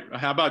 All right.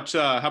 How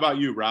about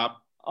you, Rob?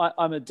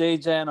 I'm a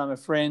DJ and I'm a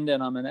friend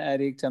and I'm an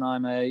addict and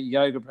I'm a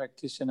yoga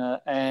practitioner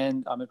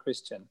and I'm a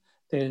Christian.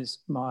 They're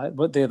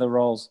the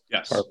roles.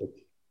 Yes.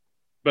 Perfect.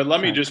 But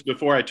let me just,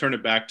 before I turn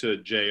it back to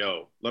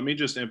J.O., let me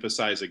just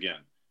emphasize again.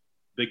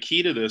 The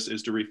key to this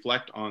is to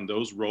reflect on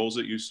those roles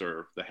that you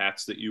serve, the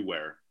hats that you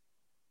wear,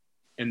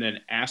 and then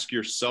ask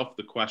yourself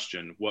the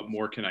question, what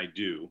more can I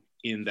do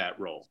in that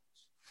role?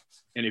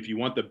 And if you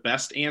want the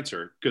best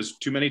answer, because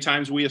too many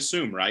times we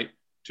assume, right?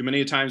 Too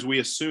many times we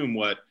assume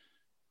what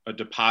a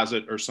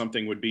deposit or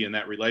something would be in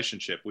that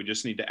relationship. We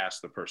just need to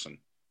ask the person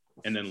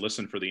and then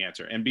listen for the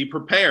answer and be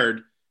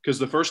prepared, because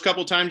the first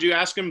couple times you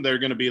ask them, they're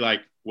going to be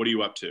like, what are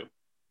you up to?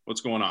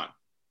 What's going on?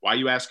 Why are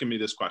you asking me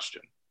this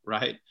question?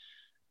 Right?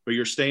 But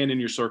you're staying in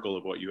your circle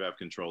of what you have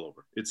control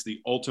over. It's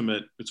the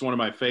ultimate. It's one of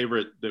my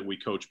favorite that we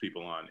coach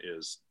people on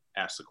is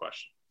ask the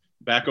question.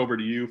 Back over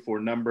to you for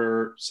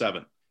number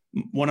 7.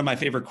 One of my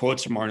favorite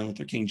quotes from Martin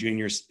Luther King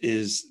Jr.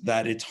 is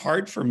that it's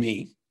hard for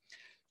me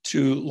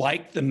to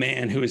like the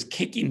man who is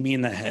kicking me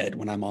in the head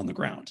when I'm on the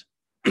ground.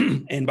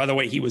 And by the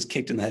way, he was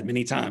kicked in the head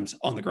many times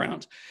on the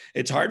ground.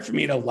 It's hard for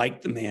me to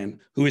like the man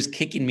who is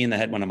kicking me in the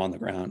head when I'm on the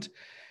ground.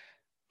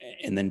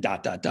 And then ...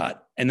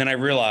 And then I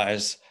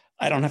realize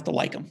I don't have to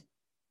like him.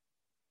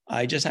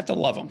 I just have to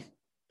love him.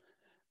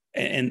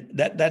 And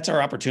that's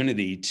our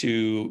opportunity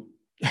to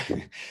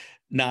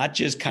not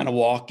just kind of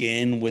walk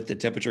in with the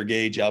temperature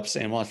gauge up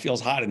saying, well, it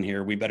feels hot in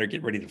here, we better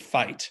get ready to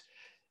fight.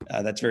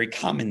 That's very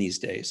common these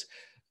days.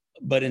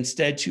 But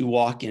instead to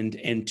walk in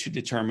and to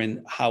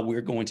determine how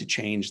we're going to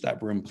change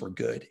that room for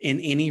good in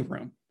any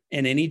room,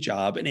 in any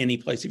job, in any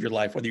place of your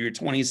life, whether you're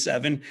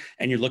 27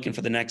 and you're looking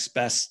for the next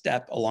best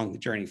step along the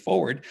journey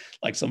forward,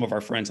 like some of our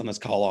friends on this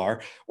call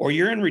are, or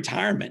you're in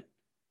retirement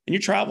and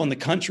you're traveling the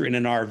country in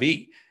an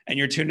RV and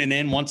you're tuning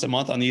in once a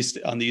month on these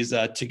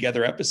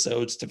together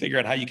episodes to figure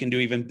out how you can do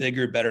even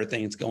bigger, better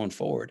things going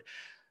forward.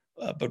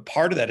 But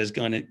part of that is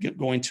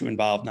going to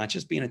involve not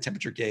just being a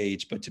temperature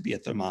gauge, but to be a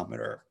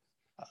thermometer.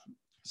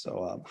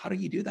 So how do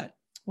you do that?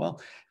 Well,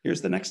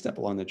 here's the next step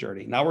along the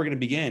journey. Now we're going to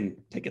begin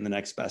taking the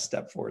next best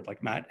step forward,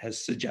 like Matt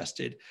has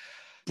suggested.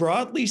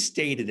 Broadly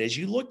stated, as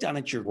you look down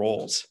at your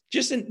roles,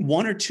 just in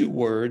 1 or 2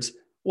 words,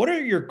 what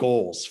are your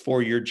goals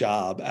for your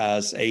job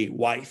as a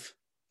wife,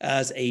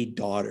 as a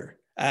daughter,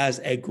 as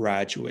a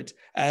graduate,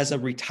 as a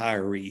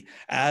retiree,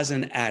 as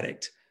an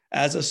addict,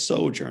 as a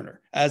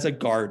sojourner, as a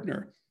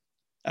gardener,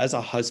 as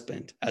a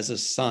husband, as a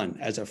son,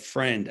 as a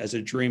friend, as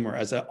a dreamer,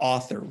 as an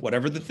author,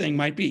 whatever the thing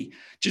might be,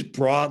 just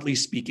broadly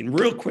speaking,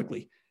 real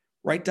quickly,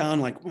 write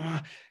down like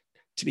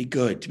to be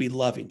good, to be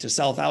loving, to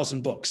sell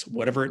 1,000 books,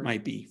 whatever it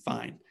might be,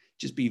 fine.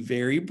 Just be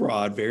very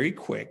broad, very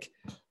quick,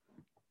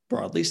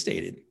 broadly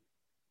stated.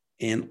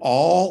 In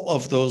all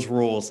of those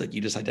roles that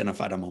you just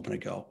identified a moment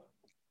ago,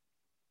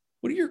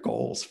 what are your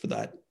goals for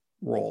that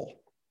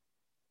role?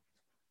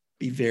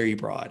 Be very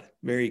broad,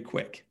 very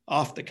quick,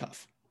 off the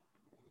cuff.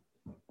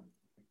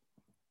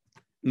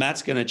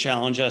 Matt's going to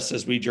challenge us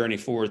as we journey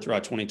forward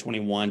throughout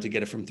 2021 to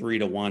get it from 3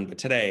 to 1. But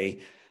today,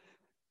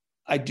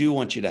 I do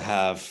want you to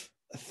have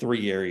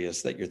 3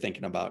 areas that you're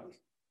thinking about.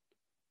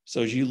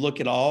 So as you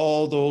look at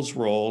all those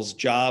roles,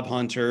 job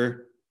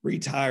hunter,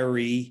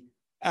 retiree,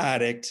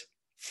 addict,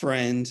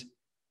 friend,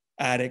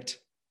 addict,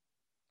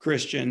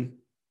 Christian,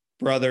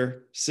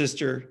 brother,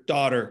 sister,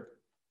 daughter,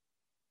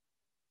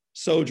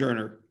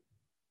 sojourner,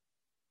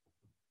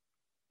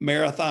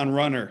 marathon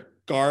runner,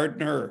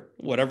 gardener,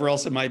 whatever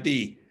else it might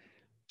be.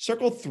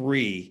 Circle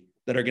 3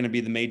 that are going to be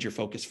the major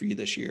focus for you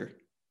this year.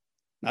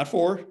 not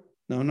 4.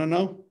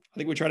 No. I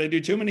think we try to do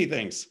too many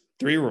things.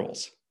 3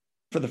 rules.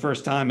 For the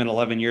first time in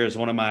 11 years,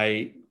 one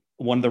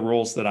of the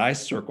roles that I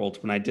circled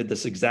when I did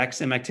this exact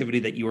same activity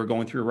that you are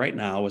going through right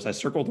now was I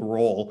circled the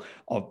role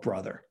of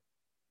brother.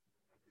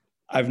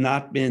 I've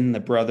not been the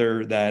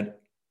brother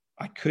that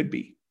I could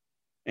be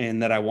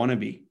and that I want to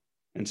be.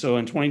 And so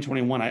in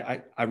 2021,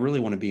 I really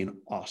want to be an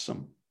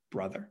awesome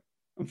brother.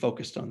 I'm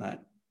focused on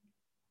that.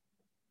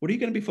 What are you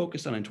going to be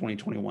focused on in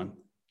 2021?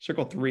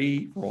 Circle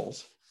 3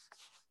 roles.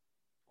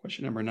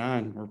 Question number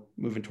 9, we're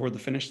moving toward the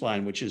finish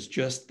line, which is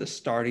just the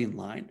starting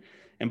line.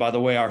 And by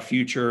the way, our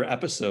future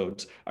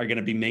episodes are going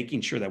to be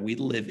making sure that we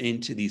live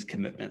into these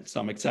commitments. So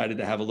I'm excited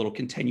to have a little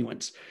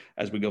continuance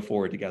as we go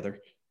forward together.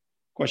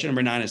 Question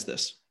number 9 is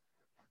this.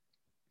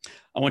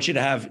 I want you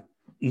to have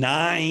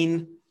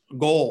 9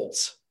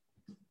 goals.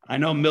 I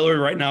know Miller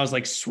right now is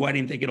like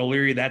sweating, thinking,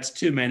 O'Leary, that's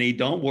too many.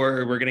 Don't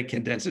worry, we're going to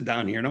condense it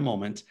down here in a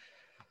moment.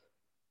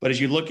 But as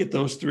you look at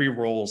those 3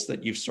 roles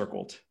that you've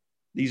circled,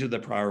 these are the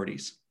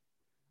priorities.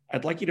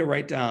 I'd like you to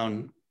write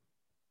down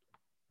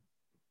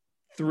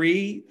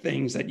 3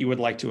 things that you would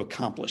like to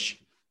accomplish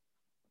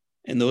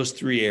in those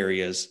 3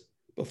 areas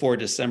before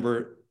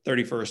December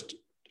 31st,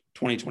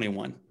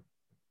 2021.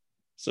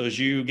 So as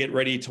you get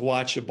ready to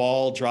watch a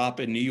ball drop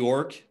in New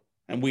York,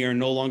 and we are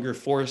no longer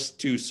forced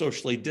to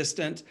socially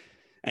distant,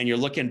 and you're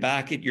looking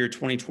back at your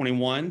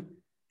 2021,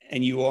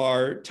 and you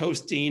are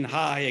toasting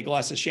high a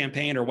glass of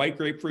champagne or white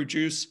grapefruit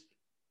juice,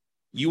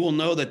 you will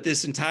know that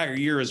this entire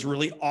year is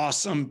really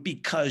awesome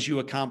because you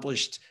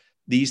accomplished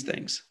these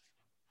things.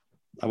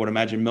 I would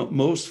imagine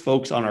most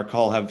folks on our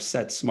call have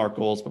set SMART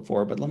goals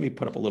before, but let me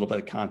put up a little bit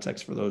of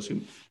context for those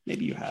who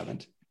maybe you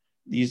haven't.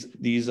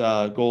 These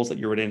goals that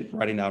you're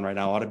writing down right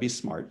now ought to be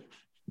SMART,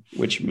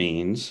 which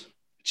means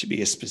it should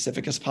be as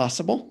specific as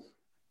possible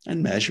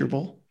and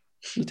measurable,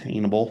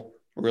 attainable,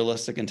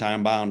 realistic, and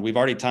time-bound. We've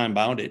already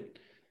time-bound it.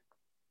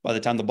 By the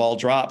time the ball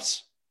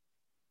drops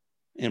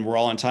and we're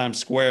all in Times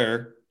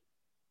Square,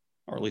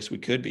 or at least we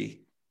could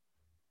be,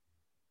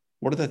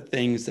 what are the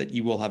things that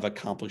you will have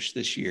accomplished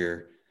this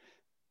year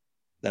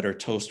that are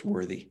toast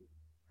worthy?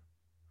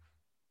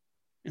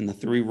 And the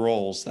 3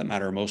 roles that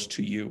matter most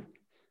to you.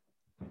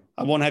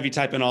 I won't have you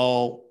type in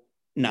all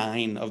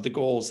 9 of the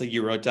goals that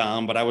you wrote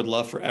down, but I would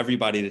love for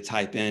everybody to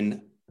type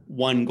in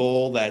one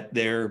goal that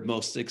they're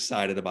most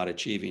excited about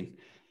achieving.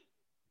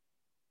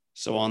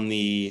 So on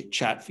the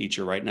chat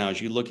feature right now, as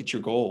you look at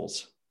your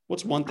goals,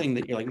 what's one thing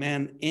that you're like,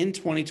 man, in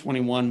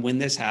 2021, when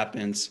this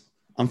happens,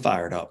 I'm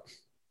fired up?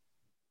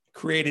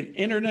 Create an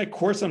internet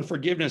course on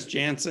forgiveness.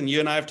 Jansen, you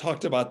and I have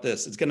talked about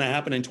this. It's going to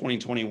happen in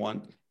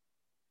 2021.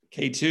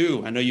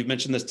 K2, I know you've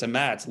mentioned this to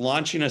Matt,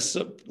 launching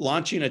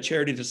a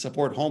charity to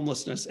support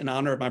homelessness in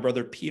honor of my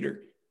brother,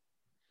 Peter.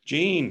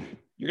 Gene,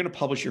 you're going to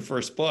publish your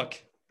first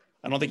book.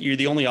 I don't think you're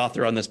the only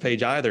author on this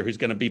page either who's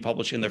going to be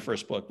publishing their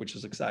first book, which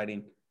is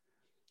exciting.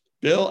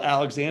 Bill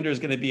Alexander is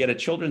going to be at a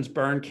children's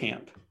burn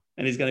camp,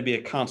 and he's going to be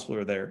a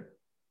counselor there.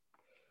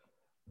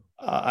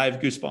 I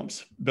have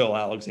goosebumps. Bill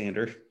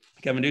Alexander.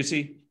 Kevin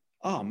Ducey.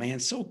 Oh, man,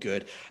 so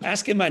good.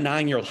 Asking my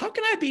 9-year-old, how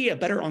can I be a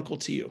better uncle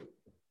to you?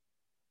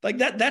 Like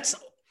that's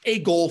a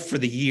goal for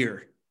the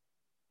year,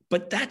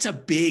 but that's a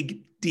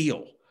big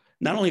deal.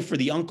 Not only for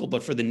the uncle,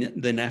 but for the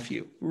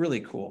nephew. Really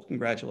cool.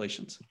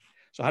 Congratulations.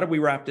 So how do we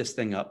wrap this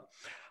thing up?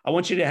 I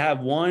want you to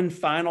have one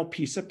final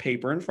piece of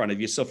paper in front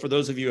of you. So for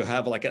those of you who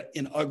have like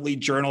an ugly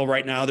journal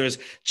right now, there's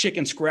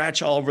chicken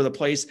scratch all over the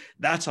place.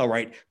 That's all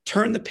right.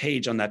 Turn the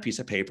page on that piece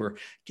of paper.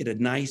 Get a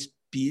nice,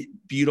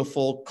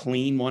 beautiful,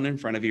 clean one in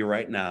front of you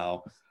right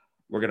now.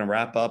 We're going to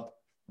wrap up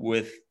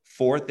with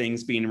 4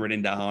 things being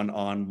written down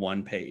on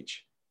one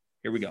page.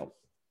 Here we go.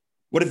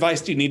 What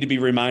advice do you need to be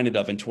reminded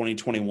of in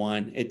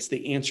 2021? It's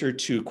the answer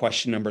to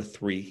question number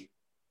 3.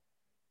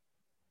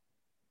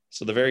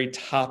 So the very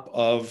top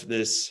of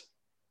this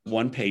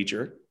one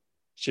pager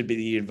should be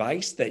the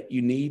advice that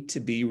you need to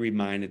be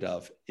reminded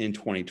of in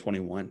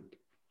 2021.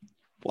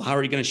 Well, how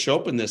are you going to show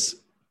up in this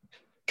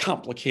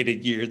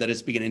complicated year that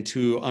is beginning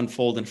to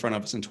unfold in front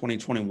of us in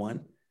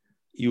 2021?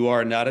 You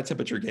are not a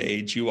temperature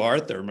gauge. You are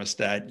a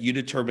thermostat. You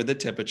determine the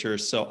temperature.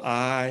 So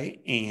I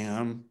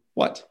am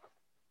what?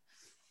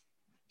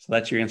 So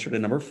that's your answer to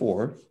number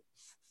 4.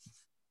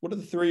 What are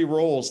the 3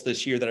 roles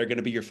this year that are going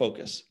to be your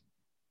focus?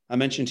 I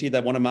mentioned to you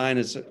that one of mine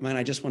is, man,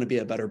 I just want to be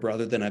a better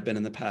brother than I've been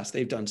in the past.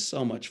 They've done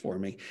so much for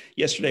me.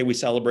 Yesterday, we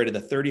celebrated the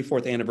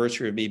 34th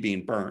anniversary of me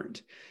being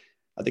burned.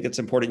 I think it's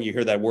important you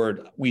hear that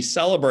word. We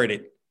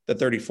celebrated the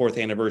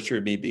 34th anniversary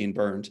of me being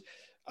burned.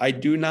 I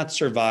do not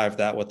survive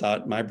that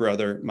without my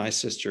brother, my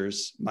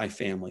sisters, my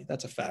family.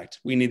 That's a fact.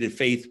 We needed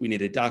faith. We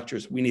needed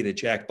doctors. We needed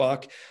Jack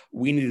Buck.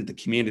 We needed the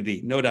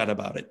community. No doubt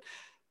about it.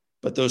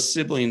 But those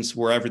siblings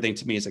were everything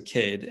to me as a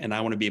kid, and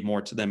I want to be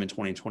more to them in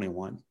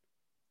 2021.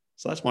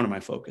 So that's one of my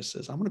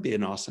focuses. I'm going to be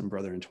an awesome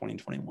brother in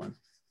 2021.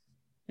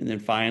 And then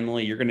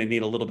finally, you're going to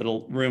need a little bit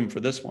of room for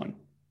this one.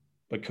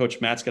 But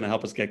Coach Matt's going to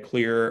help us get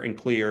clearer and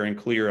clearer and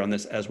clearer on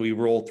this as we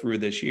roll through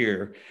this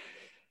year.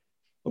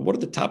 But what are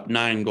the top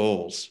 9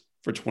 goals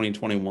for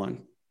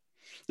 2021?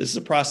 This is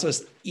a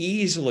process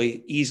easily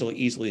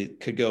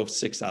could go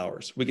 6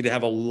 hours. We could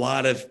have a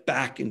lot of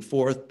back and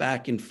forth.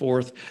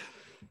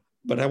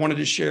 But I wanted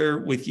to share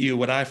with you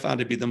what I found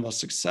to be the most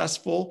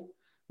successful,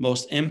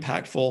 most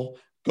impactful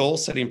goal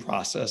setting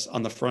process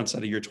on the front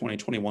side of year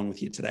 2021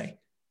 with you today.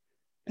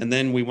 And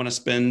then we want to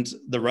spend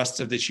the rest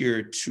of this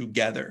year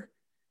together,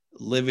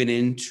 living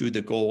into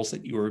the goals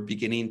that you are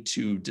beginning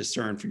to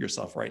discern for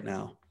yourself right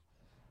now.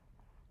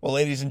 Well,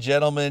 ladies and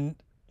gentlemen,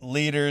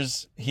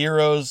 leaders,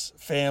 heroes,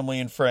 family,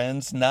 and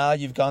friends, now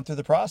you've gone through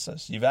the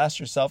process. You've asked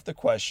yourself the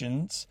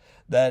questions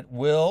that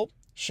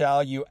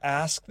shall you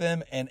ask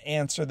them and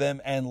answer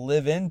them and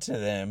live into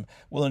them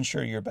will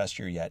ensure your best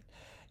year yet.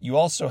 You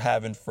also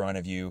have in front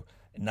of you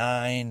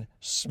 9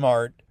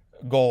 SMART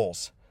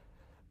goals.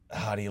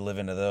 How do you live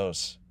into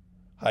those?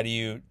 How do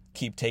you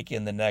keep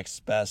taking the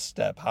next best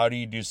step? How do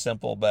you do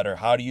simple better?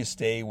 How do you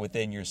stay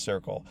within your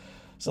circle?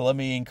 So let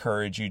me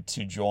encourage you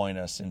to join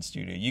us in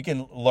studio. You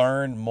can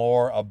learn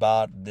more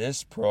about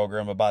this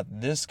program, about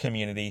this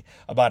community,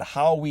 about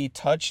how we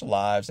touch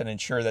lives and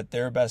ensure that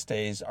their best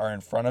days are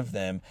in front of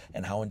them,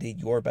 and how indeed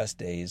your best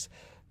days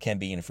can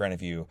be in front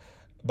of you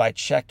by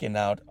checking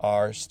out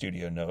our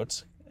studio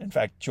notes. In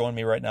fact, join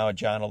me right now at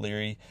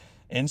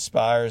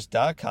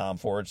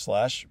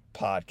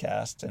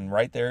johnolearyinspires.com/podcast. And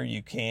right there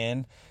you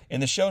can,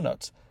 in the show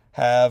notes,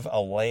 have a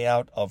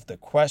layout of the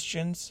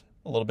questions,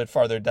 a little bit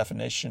farther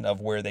definition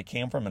of where they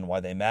came from and why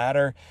they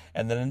matter.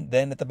 And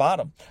then at the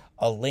bottom,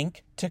 a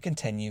link to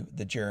continue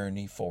the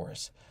journey for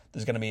us.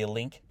 There's going to be a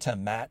link to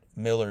Matt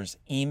Miller's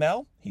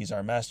email. He's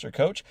our master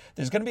coach.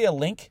 There's going to be a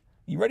link,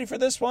 you ready for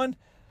this one?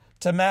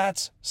 To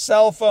Matt's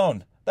cell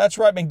phone. That's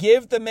right, man.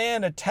 Give the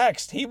man a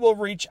text. He will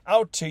reach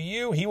out to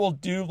you. He will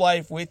do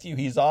life with you.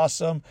 He's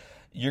awesome.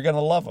 You're going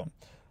to love him.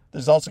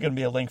 There's also going to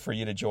be a link for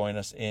you to join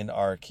us in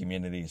our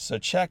community. So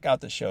check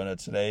out the show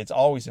notes today. It's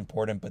always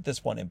important, but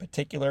this one in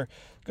particular,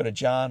 go to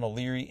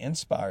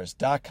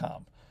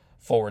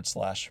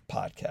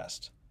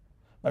johnolearyinspires.com/podcast.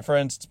 My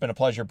friends, it's been a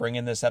pleasure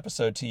bringing this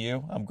episode to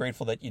you. I'm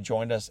grateful that you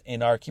joined us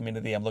in our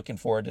community. I'm looking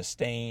forward to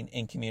staying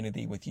in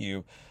community with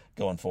you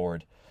going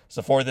forward.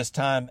 So for this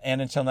time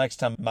and until next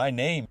time, my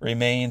name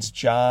remains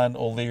John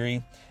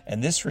O'Leary,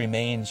 and this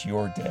remains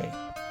your day.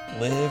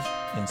 Live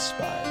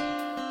inspired.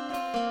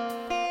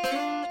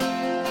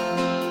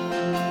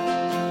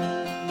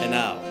 And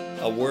now,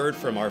 a word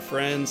from our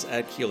friends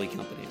at Keeley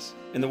Companies.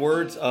 In the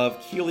words of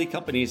Keeley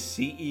Companies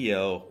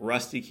CEO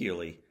Rusty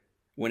Keeley,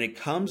 when it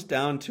comes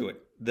down to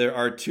it, there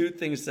are 2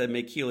 things that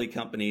make Keeley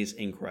Companies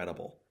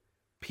incredible: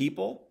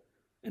 people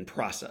and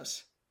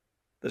process.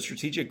 The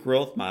strategic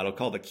growth model,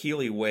 called the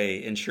Keeley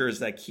Way, ensures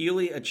that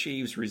Keeley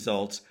achieves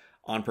results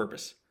on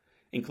purpose,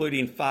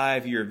 including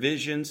 5-year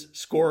visions,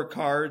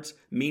 scorecards,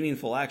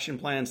 meaningful action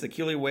plans. The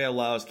Keeley Way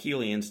allows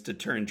Keeleyans to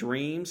turn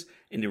dreams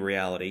into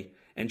reality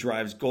and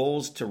drives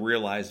goals to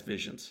realize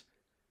visions.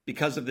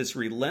 Because of this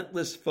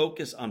relentless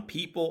focus on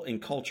people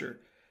and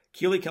culture,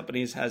 Keeley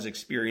Companies has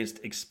experienced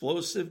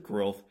explosive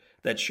growth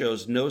that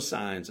shows no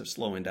signs of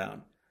slowing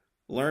down.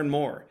 Learn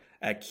more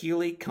at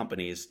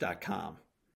KeeleyCompanies.com.